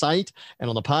participating on the site and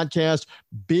on the podcast.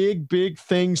 Big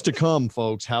things to come,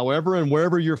 folks. However and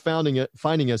wherever you're finding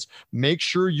us, make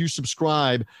sure you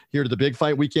subscribe here to the Big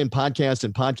Fight Weekend podcast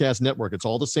and podcast network. It's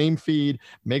all the same feed.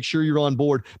 Make sure you're on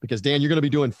board because, Dan, you're going to be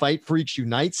doing Fight Freaks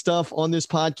Unite stuff on this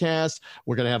podcast.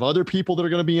 We're going to have other people that are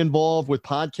going to be involved with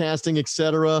podcasting,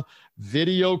 etc.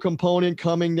 Video component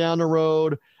coming down the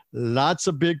road. Lots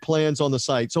of big plans on the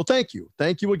site. So thank you.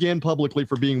 Thank you again publicly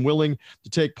for being willing to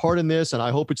take part in this. And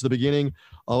I hope it's the beginning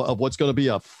of what's going to be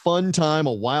a fun time,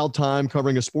 a wild time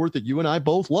covering a sport that you and I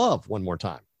both love one more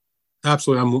time.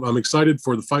 Absolutely. I'm excited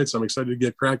for the fights. I'm excited to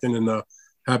get cracking and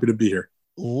happy to be here.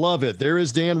 Love it. There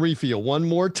is Dan Riefield. One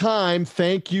more time.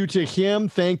 Thank you to him.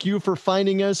 Thank you for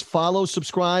finding us. Follow,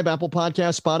 subscribe, Apple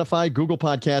Podcasts, Spotify, Google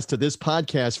Podcasts to this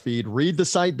podcast feed. Read the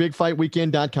site,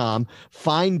 bigfightweekend.com.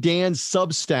 Find Dan's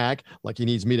Substack, like he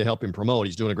needs me to help him promote.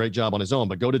 He's doing a great job on his own,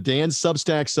 but go to Dan's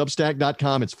Substack,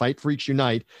 substack.com. It's Fight Freaks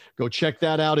Unite. Go check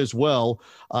that out as well.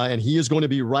 And he is going to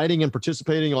be writing and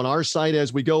participating on our site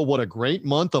as we go. What a great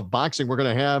month of boxing we're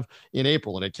going to have in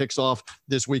April, and it kicks off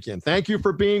this weekend. Thank you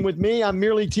for being with me. I'm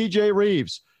merely TJ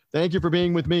Reeves. Thank you for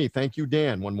being with me. Thank you,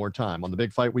 Dan, one more time on the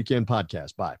Big Fight Weekend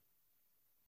podcast. Bye.